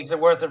makes it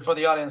worth it for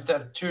the audience to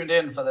have tuned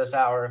in for this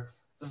hour.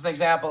 This is an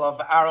example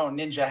of our own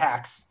ninja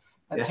hacks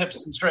and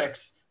tips and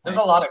tricks. There's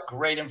a lot of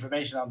great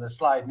information on this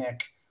slide,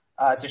 Nick,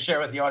 to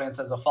share with the audience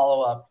as a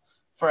follow-up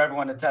for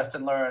everyone to test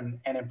and learn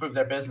and improve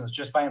their business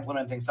just by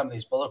implementing some of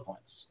these bullet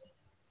points.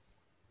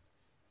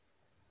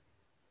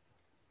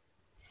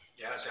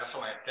 Yeah,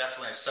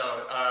 definitely. So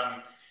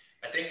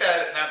I think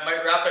that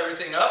might wrap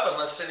everything up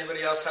unless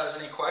anybody else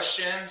has any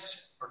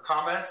questions or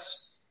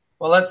comments.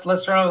 Well,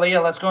 let's turn over,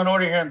 Leah. Let's go in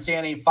order here and see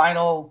any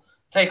final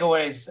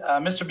takeaways.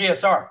 Mr.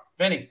 BSR,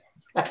 Vinny,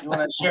 you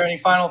want to share any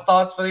final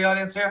thoughts for the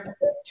audience here?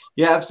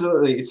 Yeah,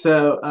 absolutely.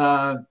 So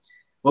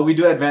what we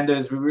do at Vendo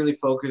is we really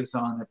focus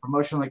on the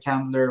promotional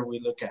calendar. We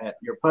look at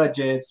your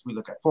budgets. We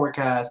look at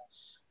forecasts.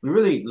 We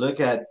really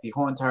look at the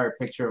whole entire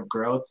picture of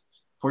growth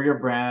for your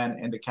brand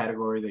and the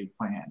category that you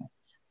plan.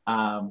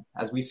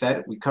 As we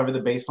said, we cover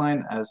the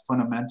baseline as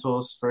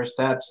fundamentals, first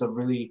steps of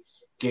really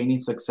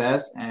gaining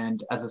success.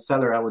 And as a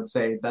seller, I would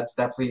say that's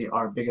definitely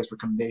our biggest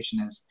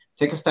recommendation is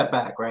take a step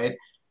back, right?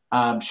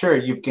 Sure,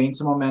 you've gained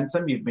some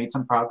momentum, you've made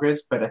some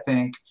progress, but I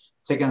think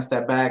taking a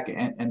step back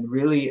and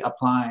really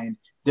applying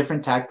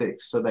different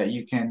tactics so that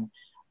you can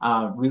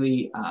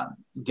really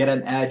get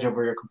an edge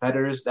over your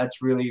competitors.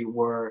 That's really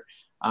where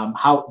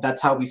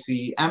that's how we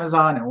see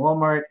Amazon and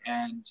Walmart.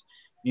 And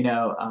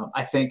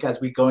I think as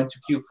we go into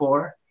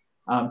Q4,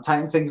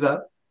 tighten things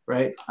up,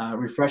 right?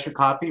 Refresh your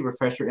copy,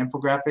 refresh your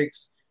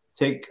infographics,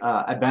 take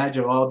advantage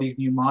of all these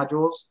new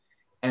modules.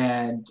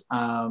 And,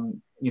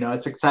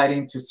 it's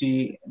exciting to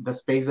see the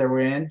space that we're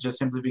in just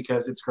simply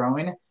because it's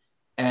growing.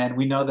 And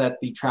we know that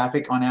the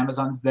traffic on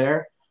Amazon's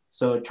there.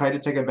 So try to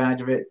take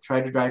advantage of it,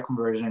 try to drive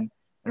conversion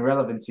and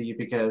relevancy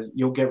because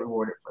you'll get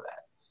rewarded for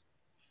that.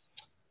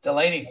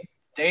 Delaney,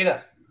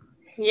 data.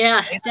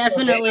 Yeah,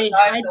 definitely.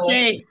 I'd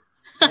say.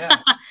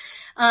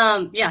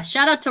 Yeah.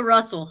 Shout out to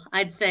Russell.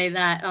 I'd say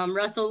that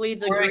Russell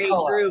leads a great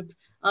group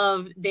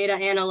of data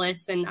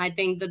analysts. And I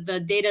think that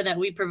the data that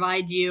we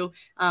provide you,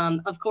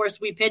 of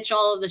course, we pitch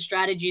all of the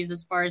strategies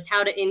as far as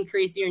how to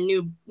increase your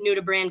new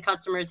to brand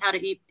customers, how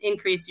to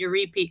increase your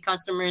repeat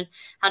customers,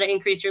 how to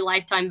increase your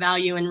lifetime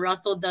value. And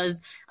Russell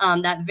does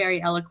that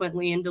very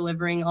eloquently in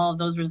delivering all of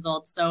those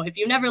results. So if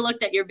you never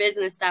looked at your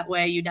business that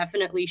way, you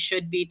definitely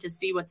should be to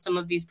see what some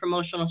of these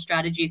promotional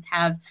strategies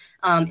have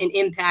an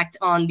impact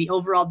on the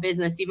overall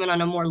business, even on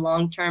a more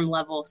long-term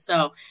level.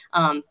 So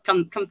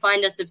come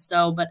find us if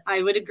so. But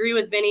I would agree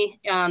with Vinny,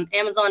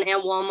 Amazon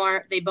and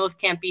Walmart, they both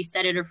can't be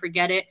set it or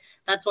forget it.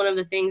 That's one of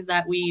the things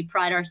that we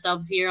pride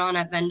ourselves here on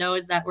at Vendo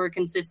is that we're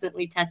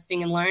consistently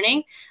testing and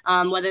learning,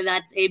 whether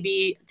that's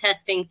A/B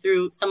testing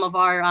through some of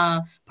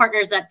our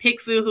partners at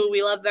PickFu, who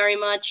we love very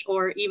much,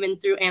 or even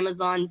through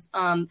Amazon's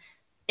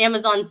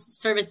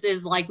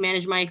services like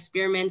Manage My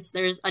Experiments.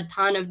 There's a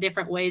ton of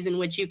different ways in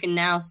which you can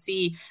now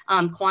see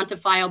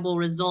quantifiable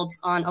results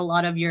on a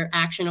lot of your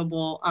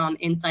actionable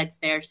insights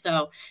there.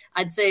 So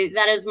I'd say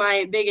that is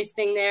my biggest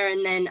thing there.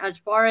 And then as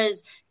far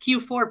as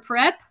Q4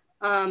 prep,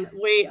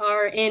 we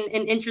are in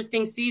an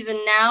interesting season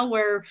now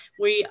where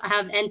we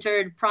have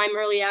entered Prime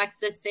Early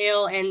Access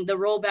sale and the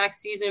rollback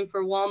season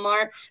for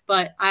Walmart,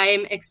 but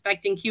I'm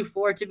expecting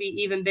Q4 to be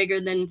even bigger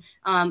than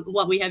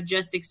what we have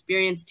just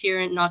experienced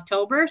here in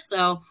October.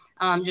 So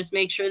just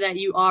make sure that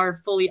you are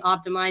fully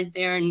optimized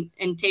there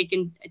and take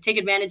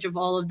advantage of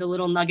all of the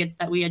little nuggets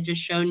that we had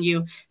just shown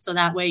you. So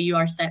that way you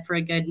are set for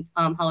a good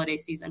holiday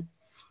season.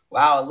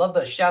 Wow. I love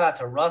the shout out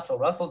to Russell.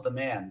 Russell's the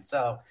man.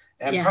 So,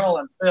 and Pearl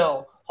and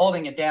Phil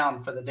holding it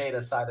down for the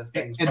data side of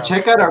things. And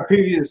check out our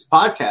previous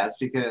podcast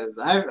because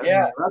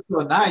Russell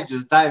and I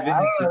just dive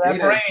into that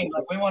data. brain.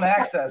 Like we want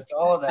access to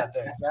all of that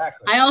there.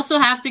 Exactly. I also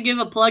have to give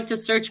a plug to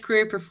Search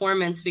Career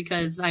Performance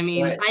because I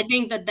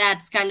think that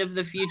that's kind of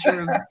the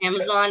future of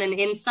Amazon and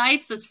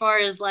insights as far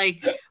as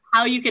like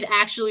how you could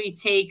actually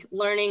take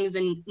learnings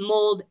and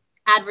mold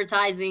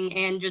advertising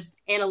and just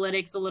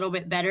analytics a little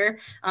bit better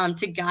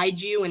to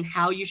guide you and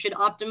how you should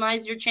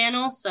optimize your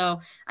channel.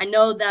 So I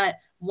know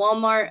that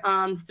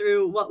Walmart,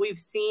 through what we've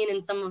seen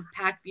in some of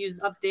PackView's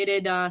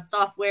updated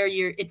software,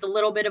 it's a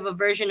little bit of a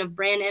version of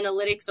brand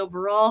analytics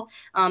overall,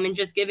 and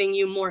just giving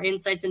you more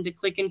insights into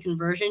click and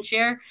conversion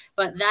share.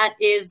 But that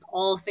is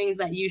all things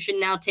that you should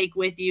now take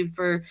with you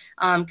for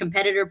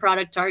competitor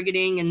product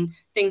targeting and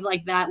things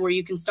like that, where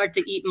you can start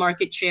to eat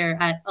market share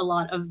at a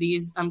lot of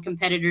these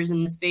competitors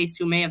in the space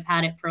who may have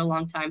had it for a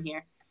long time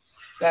here.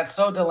 That's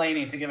so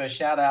Delaney to give a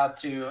shout out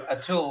to a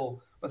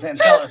tool within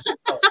Sellers.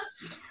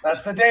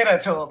 That's the data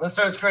tool, the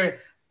Search Career.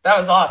 That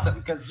was awesome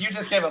because you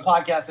just gave a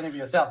podcast interview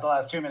yourself the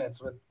last 2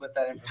 minutes with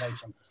that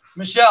information.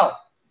 Michelle,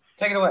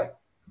 take it away.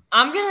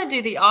 I'm going to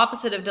do the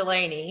opposite of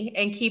Delaney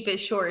and keep it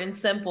short and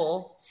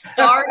simple.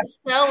 Start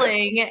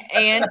selling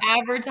and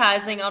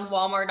advertising on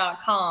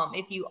Walmart.com.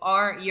 If you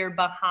aren't, you're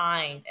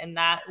behind. And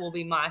that will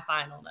be my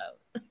final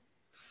note.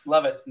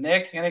 Love it.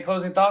 Nick, any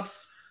closing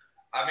thoughts?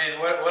 I mean,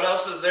 what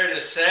else is there to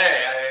say?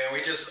 I mean,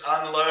 we just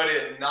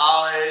unloaded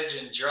knowledge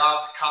and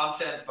dropped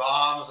content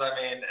bombs. I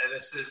mean,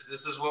 this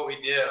is what we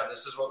do.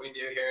 This is what we do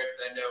here at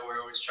Vendo.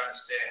 We're always trying to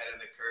stay ahead of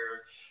the curve.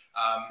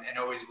 And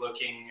always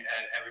looking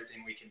at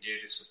everything we can do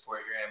to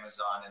support your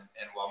Amazon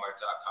and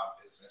Walmart.com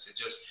business.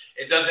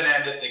 It doesn't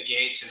end at the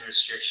gates and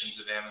restrictions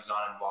of Amazon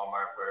and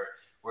Walmart.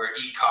 We're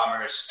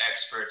e-commerce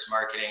experts,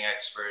 marketing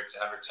experts,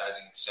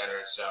 advertising,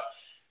 etc. So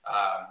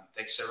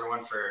thanks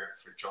everyone for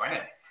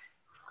joining.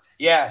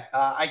 Yeah,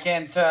 I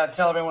can't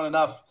tell everyone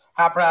enough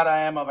how proud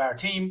I am of our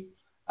team,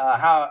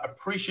 how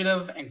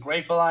appreciative and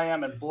grateful I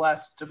am and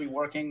blessed to be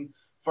working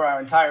for our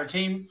entire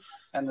team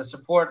and the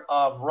support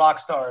of rock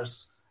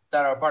stars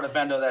that are a part of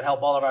Vendo that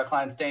help all of our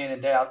clients day in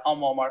and day out on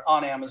Walmart,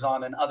 on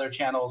Amazon, and other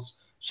channels.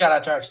 Shout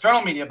out to our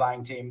external media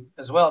buying team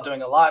as well,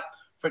 doing a lot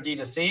for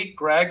D2C.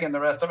 Greg and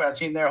the rest of our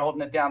team there holding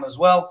it down as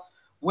well.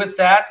 With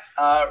that,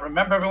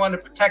 remember everyone to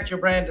protect your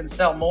brand and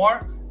sell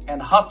more,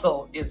 and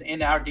hustle is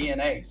in our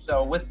DNA.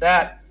 So with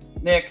that,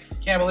 Nick,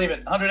 can't believe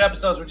it. 100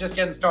 episodes, we're just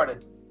getting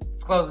started.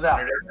 Let's close it out.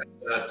 100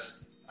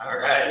 episodes. All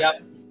right. Yep.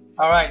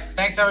 All right.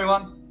 Thanks,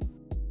 everyone.